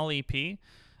small EP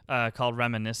called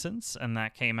Reminiscence, and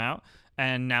that came out.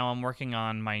 And now I'm working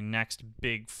on my next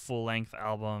big full-length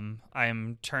album.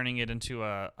 I'm turning it into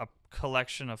a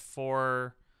collection of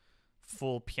 4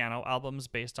 full piano albums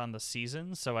based on the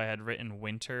season. So I had written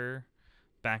Winter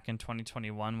back in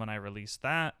 2021 when I released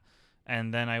that.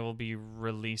 And then I will be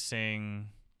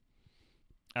releasing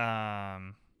this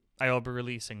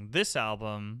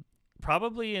album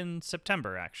probably in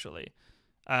September, actually.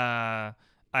 I'm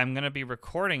going to be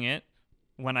recording it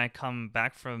when I come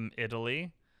back from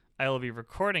Italy. I will be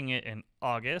recording it in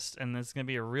August, and it's going to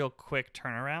be a real quick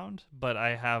turnaround. But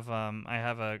I have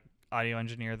a audio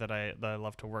engineer that I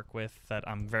love to work with, that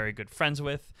I'm very good friends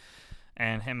with,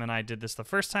 and him and I did this the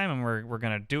first time, and we're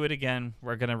going to do it again.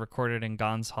 We're going to record it in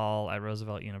Gons Hall at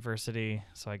Roosevelt University,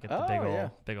 so I get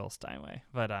the big old Steinway.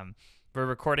 But we're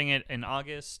recording it in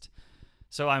August.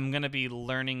 So I'm going to be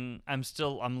learning. I'm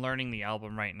learning the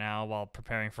album right now while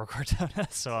preparing for Cortona.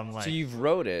 So I'm like, so you've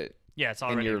wrote it. Yeah, it's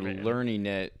already and you're written. Learning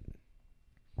it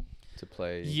to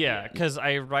play. Yeah, because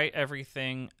I write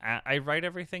everything. I write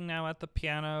everything now at the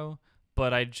piano,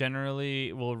 but I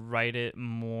generally will write it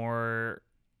more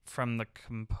from the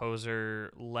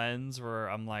composer lens, where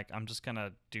I'm like, I'm just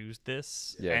gonna do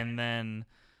this, and then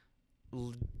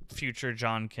future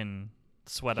John can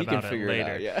sweat about it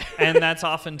later. And that's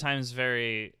oftentimes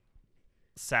very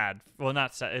sad. Well,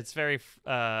 not sad. It's very.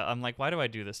 I'm like, why do I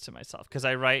do this to myself? Because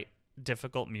I write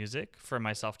difficult music for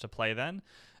myself to play then,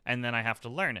 and then I have to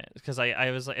learn it, because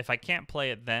I was like, if I can't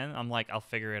play it then, I'm like, I'll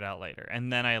figure it out later,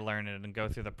 and then I learn it and go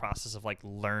through the process of like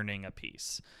learning a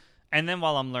piece, and then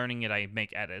while I'm learning it, I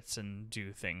make edits and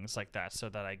do things like that so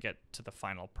that I get to the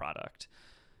final product.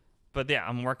 But yeah,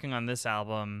 I'm working on this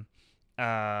album,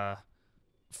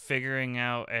 figuring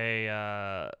out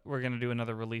we're gonna do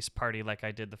another release party like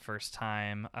I did the first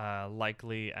time,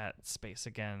 likely at Space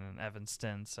Again in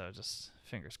Evanston, so just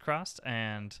fingers crossed.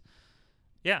 And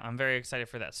yeah, I'm very excited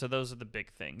for that. So those are the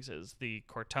big things, is the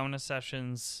Cortona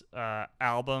Sessions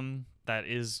album that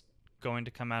is going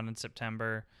to come out in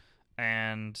September,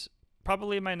 and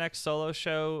probably my next solo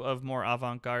show of more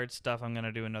avant-garde stuff. I'm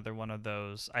gonna do another one of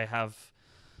those. I have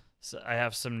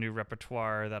some new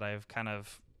repertoire that I've kind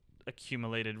of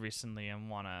accumulated recently and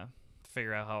want to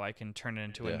figure out how I can turn it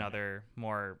into another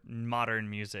more modern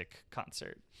music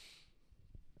concert.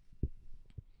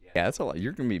 Yeah, that's a lot.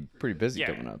 You're gonna be pretty busy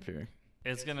coming up here.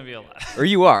 It's gonna be a lot. Or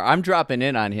you are. I'm dropping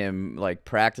in on him, like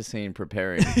practicing,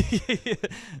 preparing.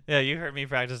 Yeah, you heard me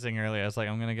practicing earlier. I was like,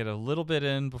 I'm gonna get a little bit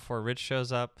in before Rich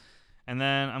shows up, and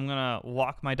then I'm gonna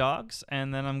walk my dogs,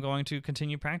 and then I'm going to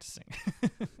continue practicing.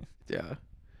 Yeah.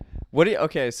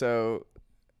 Okay, so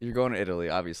you're going to Italy,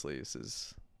 obviously. This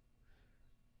is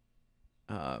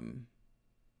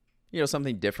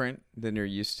something different than you're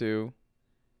used to.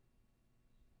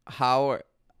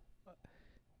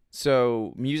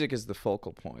 So music is the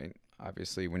focal point,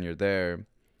 obviously, when you're there.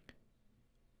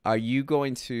 Are you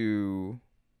going to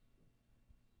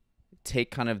take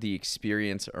kind of the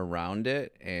experience around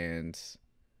it and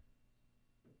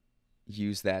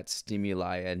use that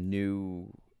stimuli and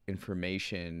new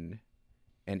information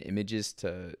and images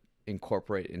to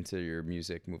incorporate into your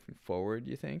music moving forward,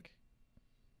 you think?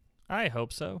 I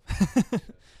hope so.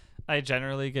 I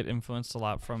generally get influenced a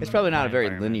lot from. It's probably not a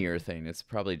very linear thing. It's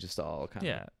probably just all kind of.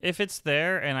 Yeah, if it's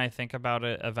there and I think about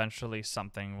it, eventually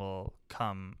something will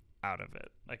come out of it,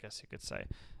 I guess you could say.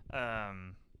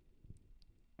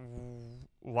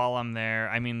 While I'm there,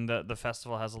 I mean, the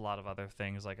festival has a lot of other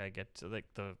things. Like, I get to, like,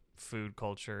 the food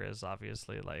culture is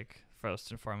obviously, like,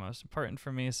 first and foremost important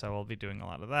for me, so I'll be doing a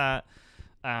lot of that.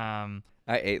 I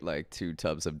ate like 2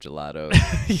 tubs of gelato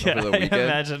yeah, over the weekend. I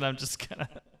imagine I'm just gonna.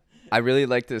 I really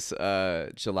like this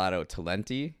gelato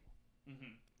Talenti,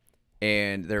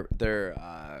 and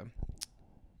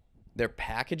their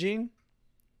packaging.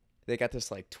 They got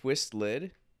this like twist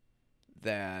lid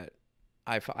that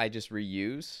I just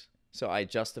reuse, so I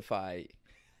justify.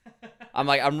 I'm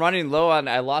like, I'm running low on.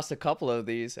 I lost a couple of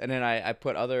these, and then I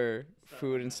put other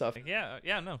food and stuff.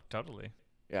 Yeah, no, totally.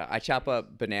 Yeah, I chop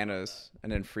up bananas and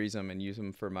then freeze them and use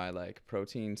them for my like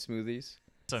protein smoothies.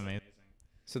 That's amazing.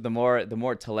 So the more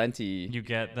Talenti you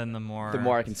get, then the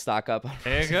more I can stock up on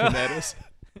there you go. bananas.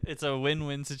 It's a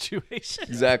win-win situation.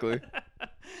 Exactly.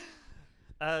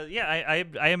 I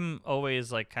am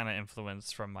always like kind of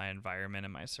influenced from my environment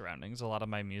and my surroundings. A lot of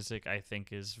my music, I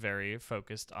think, is very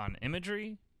focused on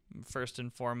imagery first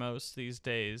and foremost these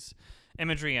days,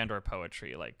 imagery and or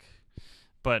poetry, like,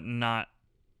 but not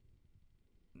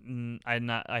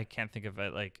I can't think of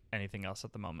it like anything else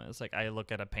at the moment. It's like I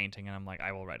look at a painting and I'm like,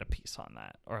 I will write a piece on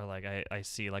that. Or like I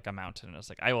see like a mountain and it's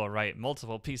like I will write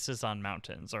multiple pieces on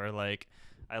mountains. Or like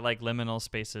I like liminal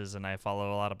spaces and I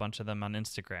follow a bunch of them on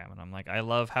Instagram and I'm like, I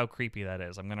love how creepy that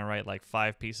is. I'm gonna write like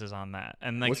 5 pieces on that.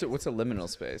 And like, what's a liminal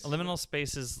space? A liminal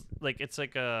space is like, it's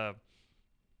like a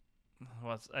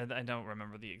I don't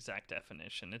remember the exact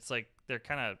definition. It's like they're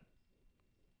kind of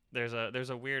there's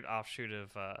a weird offshoot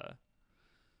of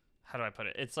how do I put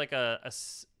it? It's like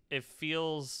it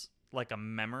feels like a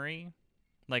memory,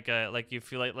 like you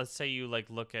feel like, let's say you like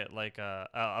look at like a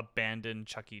abandoned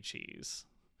Chuck E. Cheese,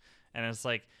 and it's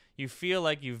like you feel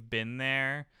like you've been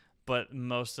there, but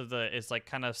most of it's like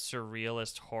kind of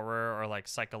surrealist horror or like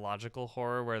psychological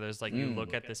horror where there's like you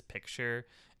look at this picture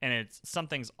and it's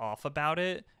something's off about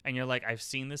it and you're like, I've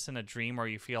seen this in a dream, or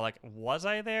you feel like, was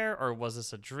I there or was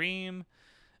this a dream?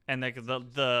 And like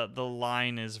the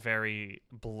line is very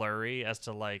blurry as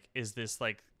to like, is this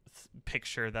like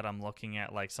picture that I'm looking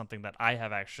at like something that I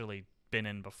have actually been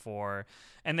in before?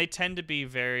 And they tend to be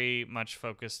very much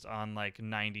focused on like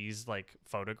 90s like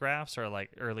photographs or like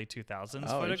early 2000s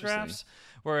photographs,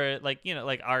 where like, you know,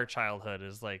 like our childhood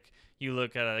is like, you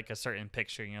look at like a certain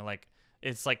picture and you're like,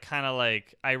 it's like kind of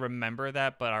like I remember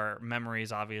that, but our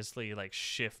memories obviously like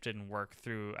shift and work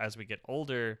through as we get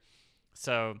older.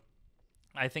 So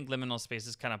I think liminal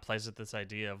spaces kind of plays with this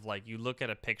idea of like, you look at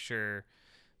a picture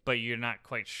but you're not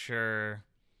quite sure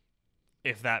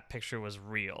if that picture was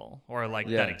real or like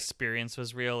that experience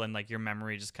was real, and like your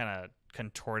memory just kind of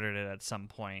contorted it at some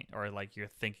point, or like you're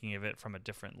thinking of it from a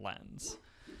different lens.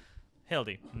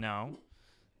 Hildy, no.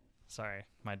 Sorry,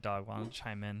 my dog wanted to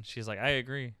chime in. She's like, I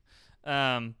agree.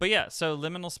 But yeah, so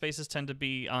liminal spaces tend to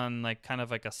be on like kind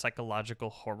of like a psychological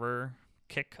horror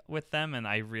kick with them, and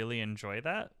I really enjoy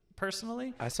that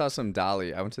personally. I saw some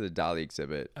Dali. I went to the Dali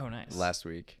exhibit. Oh, nice. Last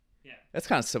week. Yeah, that's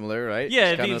kind of similar, right?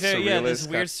 Yeah, it'd be very, this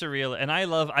weird surreal, and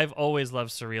I've always loved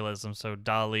surrealism. So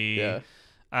Dali,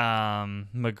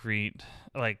 Magritte,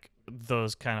 like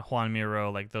those kind of Juan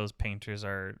Miro, like those painters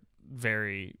are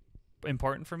very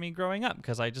important for me growing up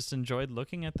because I just enjoyed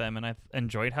looking at them and I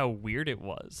enjoyed how weird it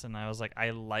was, and I was like, I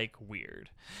like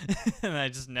weird, and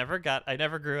I never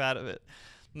grew out of it.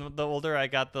 The older I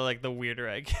got, the weirder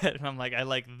I get, and I'm like, I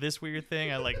like this weird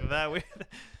thing, I like that weird.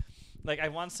 Like I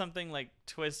want something like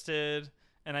twisted,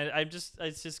 and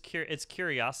it's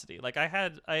curiosity. Like I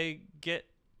have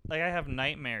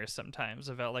nightmares sometimes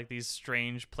about like these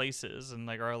strange places and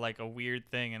like, or like a weird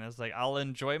thing, and it's like I'll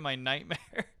enjoy my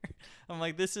nightmare. I'm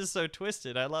like, this is so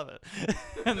twisted, I love it.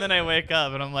 And then I wake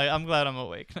up and I'm like, I'm glad I'm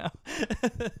awake now.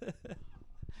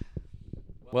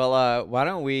 Well, why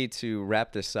don't we, to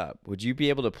wrap this up, would you be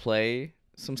able to play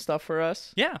some stuff for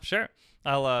us? Yeah, sure.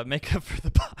 I'll make up for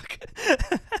the Bach.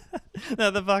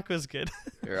 No, the Bach was good.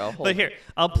 Here, I'll hold but here,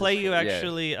 I'll play you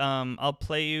actually. I'll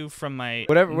play you from my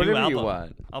whatever new album. You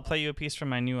want. I'll play you a piece from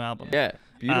my new album. Yeah,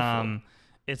 beautiful.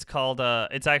 It's called.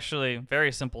 It's actually a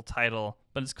very simple title,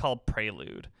 but it's called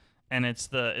Prelude, and it's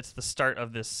the start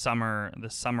of this summer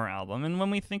album. And when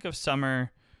we think of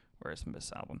summer, where's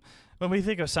this album? When we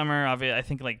think of summer, obviously, I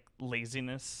think like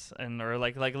laziness or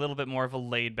like a little bit more of a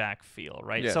laid back feel,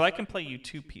 right? Yeah. So I can play you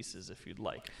 2 pieces if you'd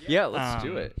like. Yeah, let's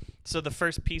do it. So the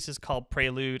first piece is called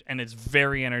Prelude, and it's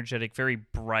very energetic, very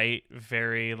bright,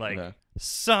 very like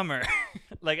summer.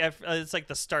 Like it's like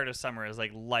the start of summer. Is like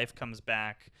life comes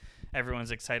back. Everyone's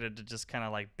excited to just kind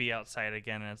of like be outside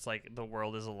again, and it's like the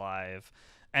world is alive.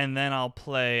 And then I'll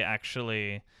play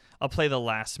the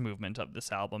last movement of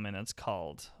this album, and it's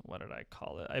called, what did I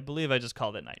call it? I believe I just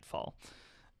called it Nightfall.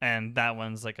 And that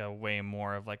one's like a way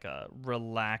more of like a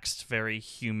relaxed, very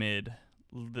humid,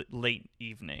 late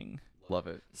evening. Love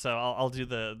it. So I'll do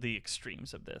the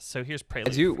extremes of this. So here's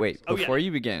Prelude. Before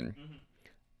you begin,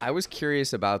 I was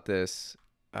curious about this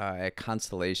at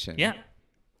Constellation. Yeah.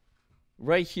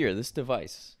 Right here, this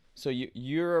device. So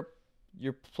you're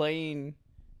playing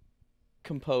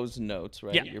composed notes,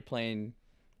 right? Yeah. You're playing...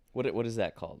 What is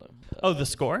that called? The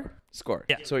score? Score.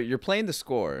 Yeah. So you're playing the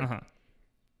score,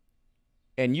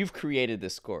 and you've created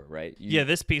this score, right?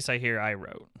 This piece I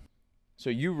wrote. So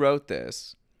you wrote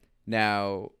this.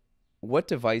 Now, what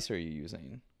device are you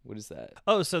using? What is that?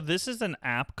 Oh, so this is an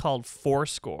app called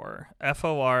Forscore,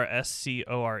 Forscore.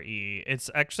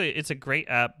 It's a great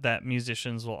app that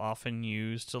musicians will often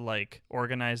use to like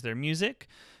organize their music.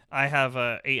 I have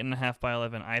a 8.5 by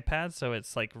 11 iPad, so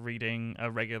it's like reading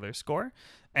a regular score.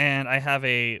 And I have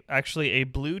a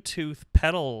Bluetooth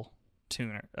pedal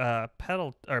tuner,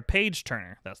 page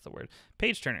turner. That's the word,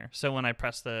 page turner. So when I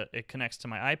press it connects to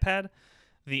my iPad,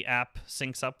 the app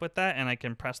syncs up with that, and I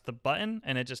can press the button,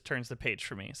 and it just turns the page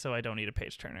for me. So I don't need a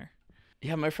page turner.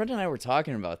 Yeah, my friend and I were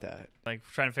talking about that. Like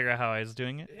trying to figure out how I was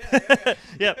doing it. Yeah.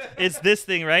 Yep, it's this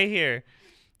thing right here.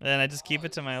 And I just keep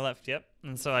it to my left. Yep.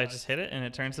 And so I just hit it and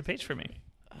it turns the page for me.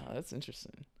 Oh, that's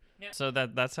interesting. Yeah. So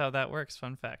that's how that works.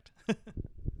 Fun fact.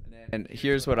 And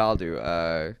here's what I'll do.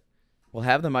 We'll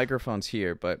have the microphones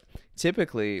here, but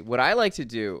typically what I like to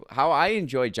do, how I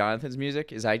enjoy Jonathan's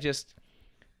music is I just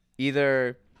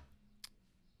either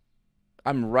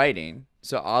I'm writing,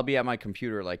 so I'll be at my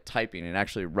computer like typing and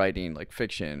actually writing like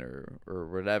fiction or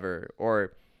whatever,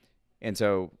 and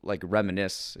so like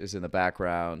Reminisce is in the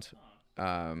background.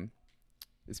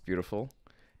 It's beautiful.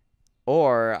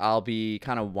 Or I'll be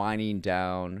kind of winding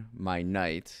down my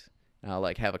night and I'll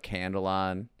like have a candle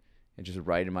on and just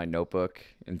write in my notebook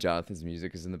and Jonathan's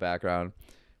music is in the background.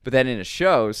 But then in the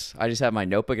shows, I just have my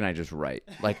notebook and I just write.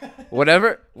 Like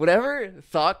whatever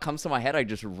thought comes to my head, I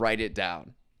just write it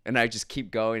down. And I just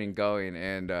keep going and going.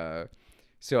 And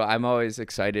so I'm always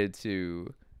excited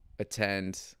to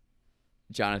attend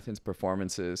Jonathan's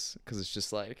performances because it's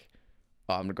just like,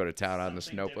 oh, I'm going to go to town on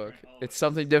this notebook. It's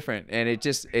something different. And it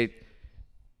just, it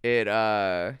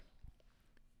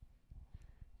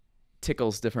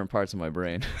tickles different parts of my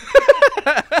brain.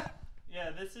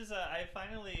 Yeah, this is I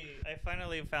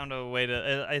finally found a way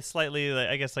to I slightly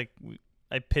I guess like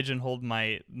I pigeonholed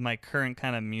my current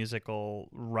kind of musical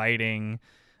writing.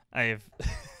 I've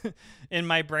in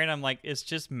my brain I'm like it's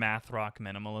just math rock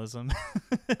minimalism.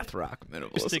 Math rock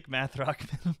minimalism. Acoustic math rock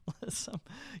minimalism.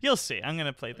 You'll see. I'm going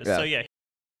to play this. Yeah. So yeah.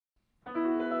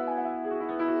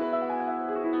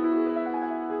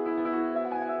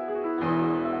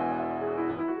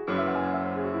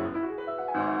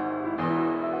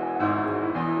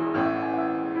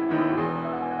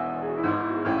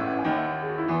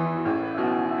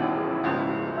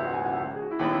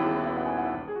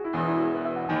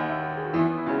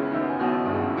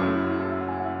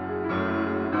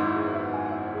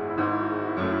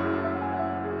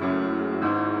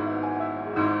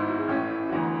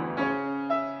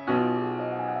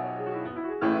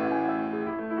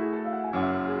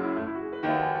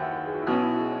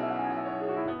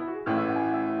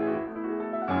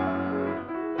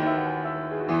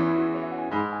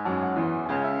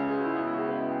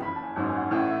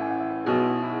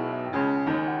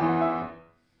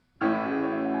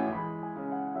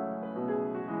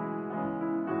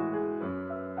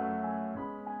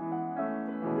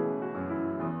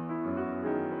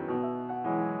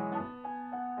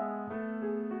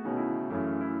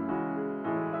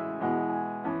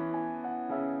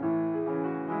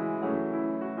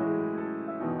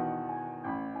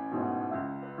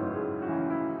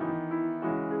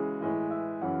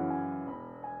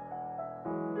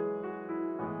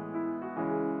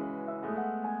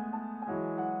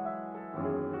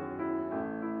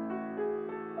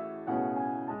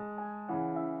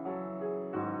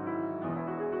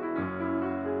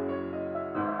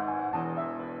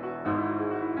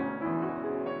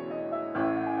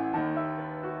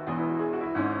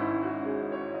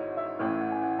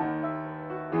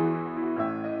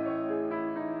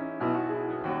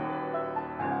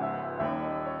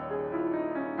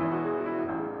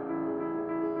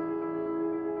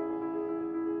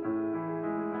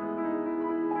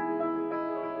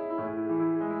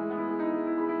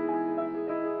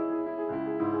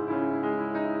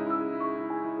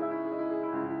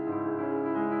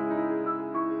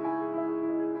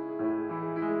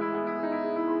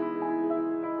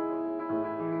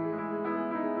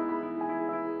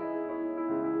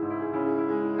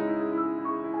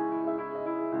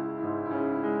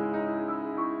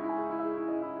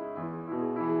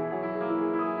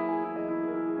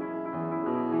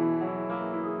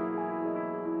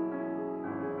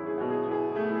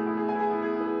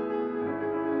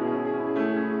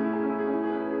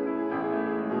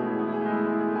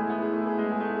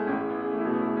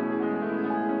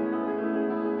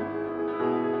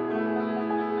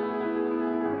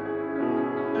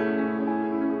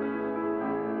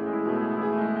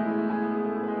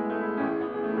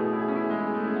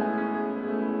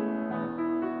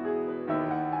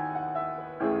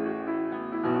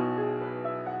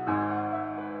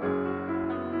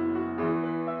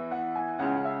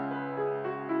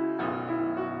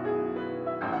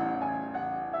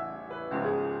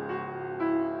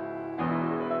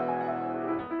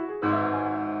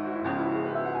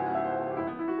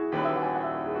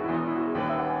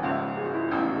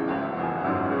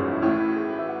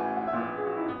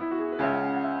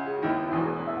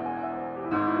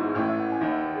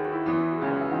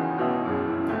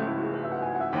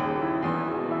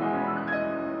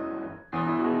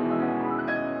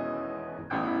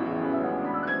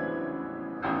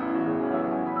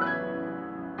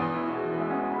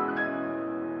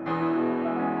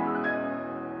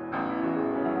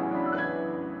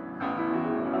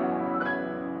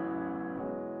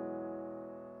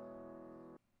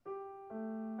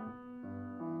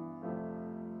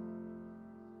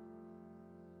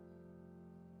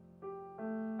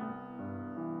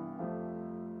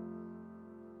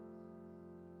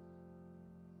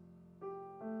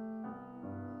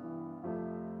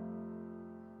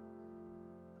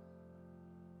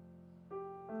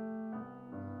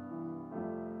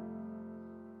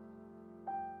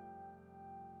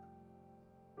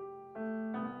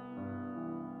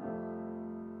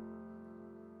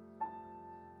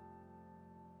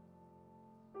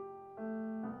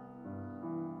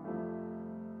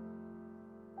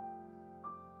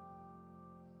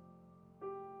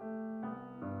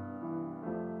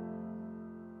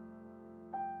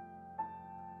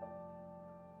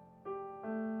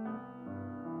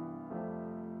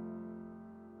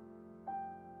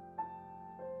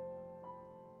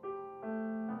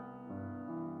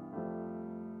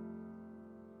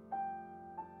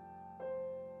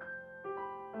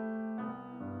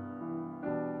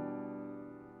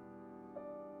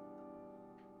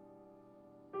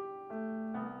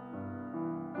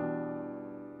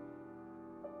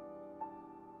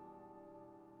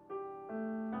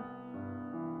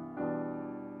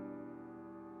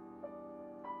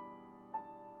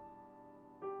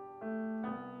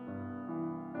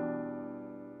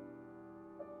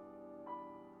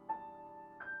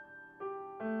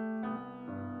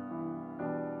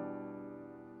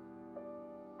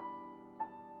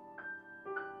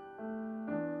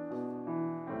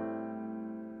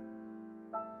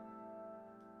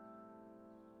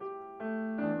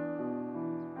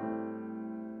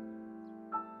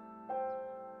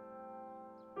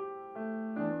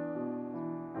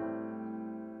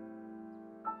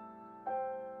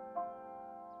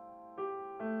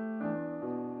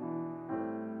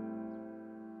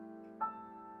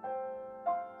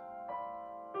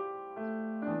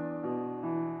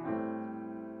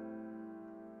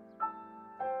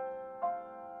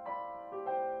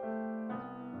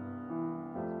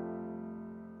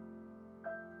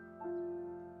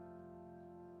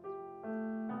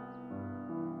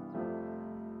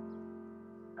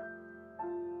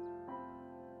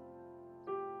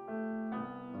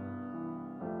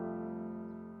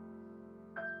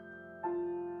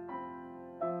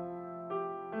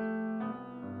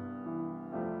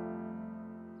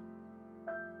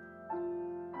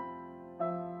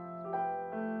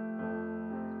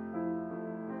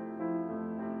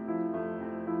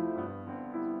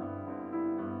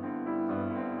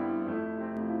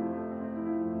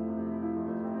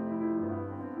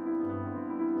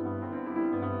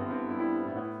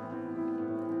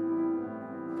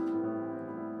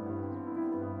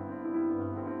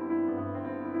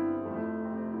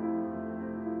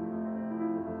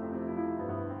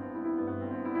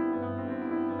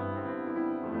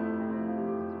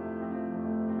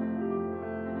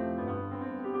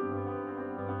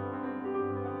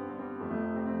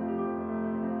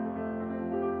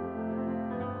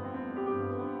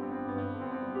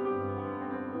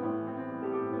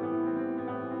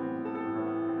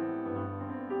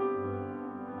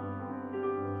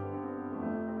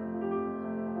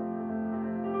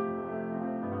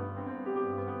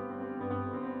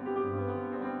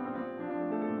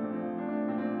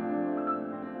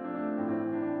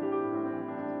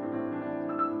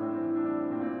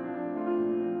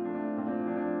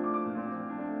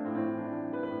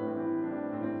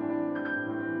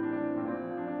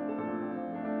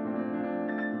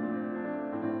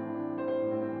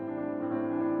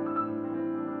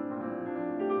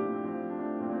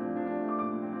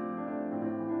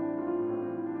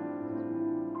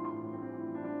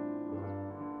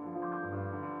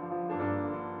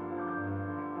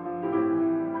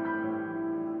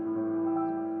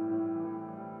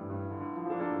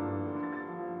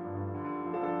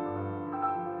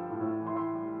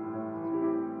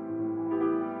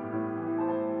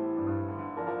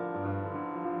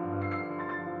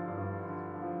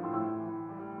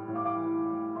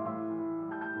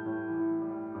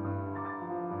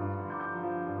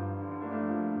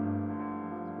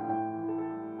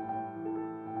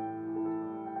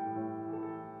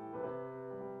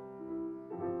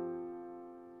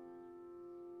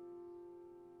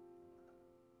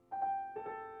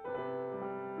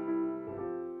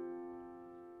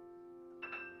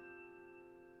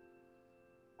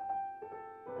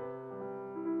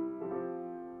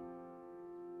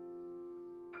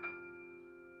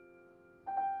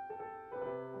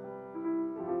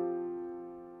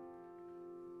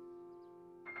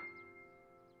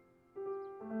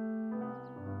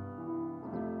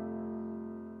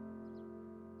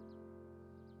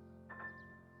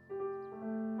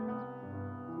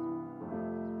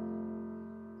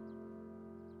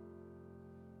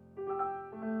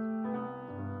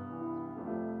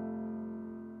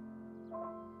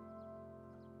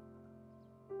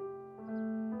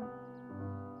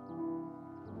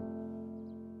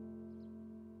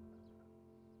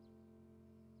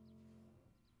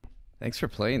 Thanks for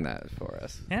playing that for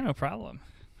us. Yeah, no problem.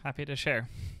 Happy to share.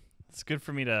 It's good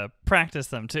for me to practice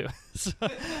them too. So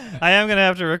I am gonna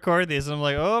have to record these, and I'm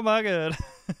like, oh my god.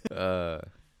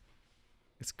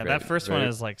 It's great. That first one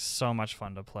is like so much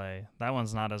fun to play. That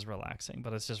one's not as relaxing,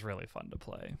 but it's just really fun to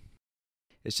play.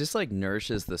 It's just like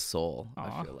nourishes the soul.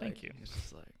 Aw, I feel like. thank you. It's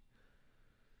just like,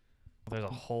 There's a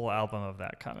whole album of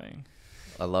that coming.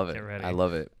 I love it. Get ready. I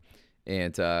love it.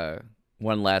 And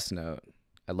one last note.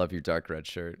 I love your dark red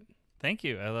shirt. Thank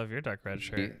you. I love your dark red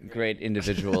shirt. Great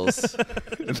individuals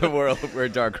in the world wear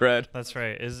dark red. That's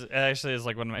right. It actually is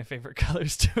like one of my favorite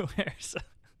colors to wear. So.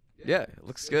 Yeah, it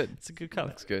looks good. It's a good color.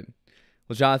 Looks good.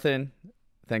 Well, Jonathan,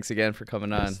 thanks again for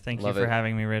coming on. Yes, thank you for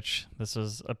having me, Rich. This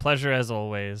was a pleasure as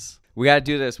always. We got to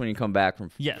do this when you come back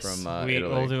from Italy.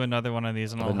 We'll do another one of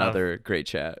these, and another great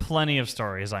chat. Plenty of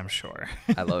stories, I'm sure.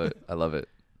 I love it. I love it.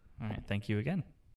 All right. Thank you again.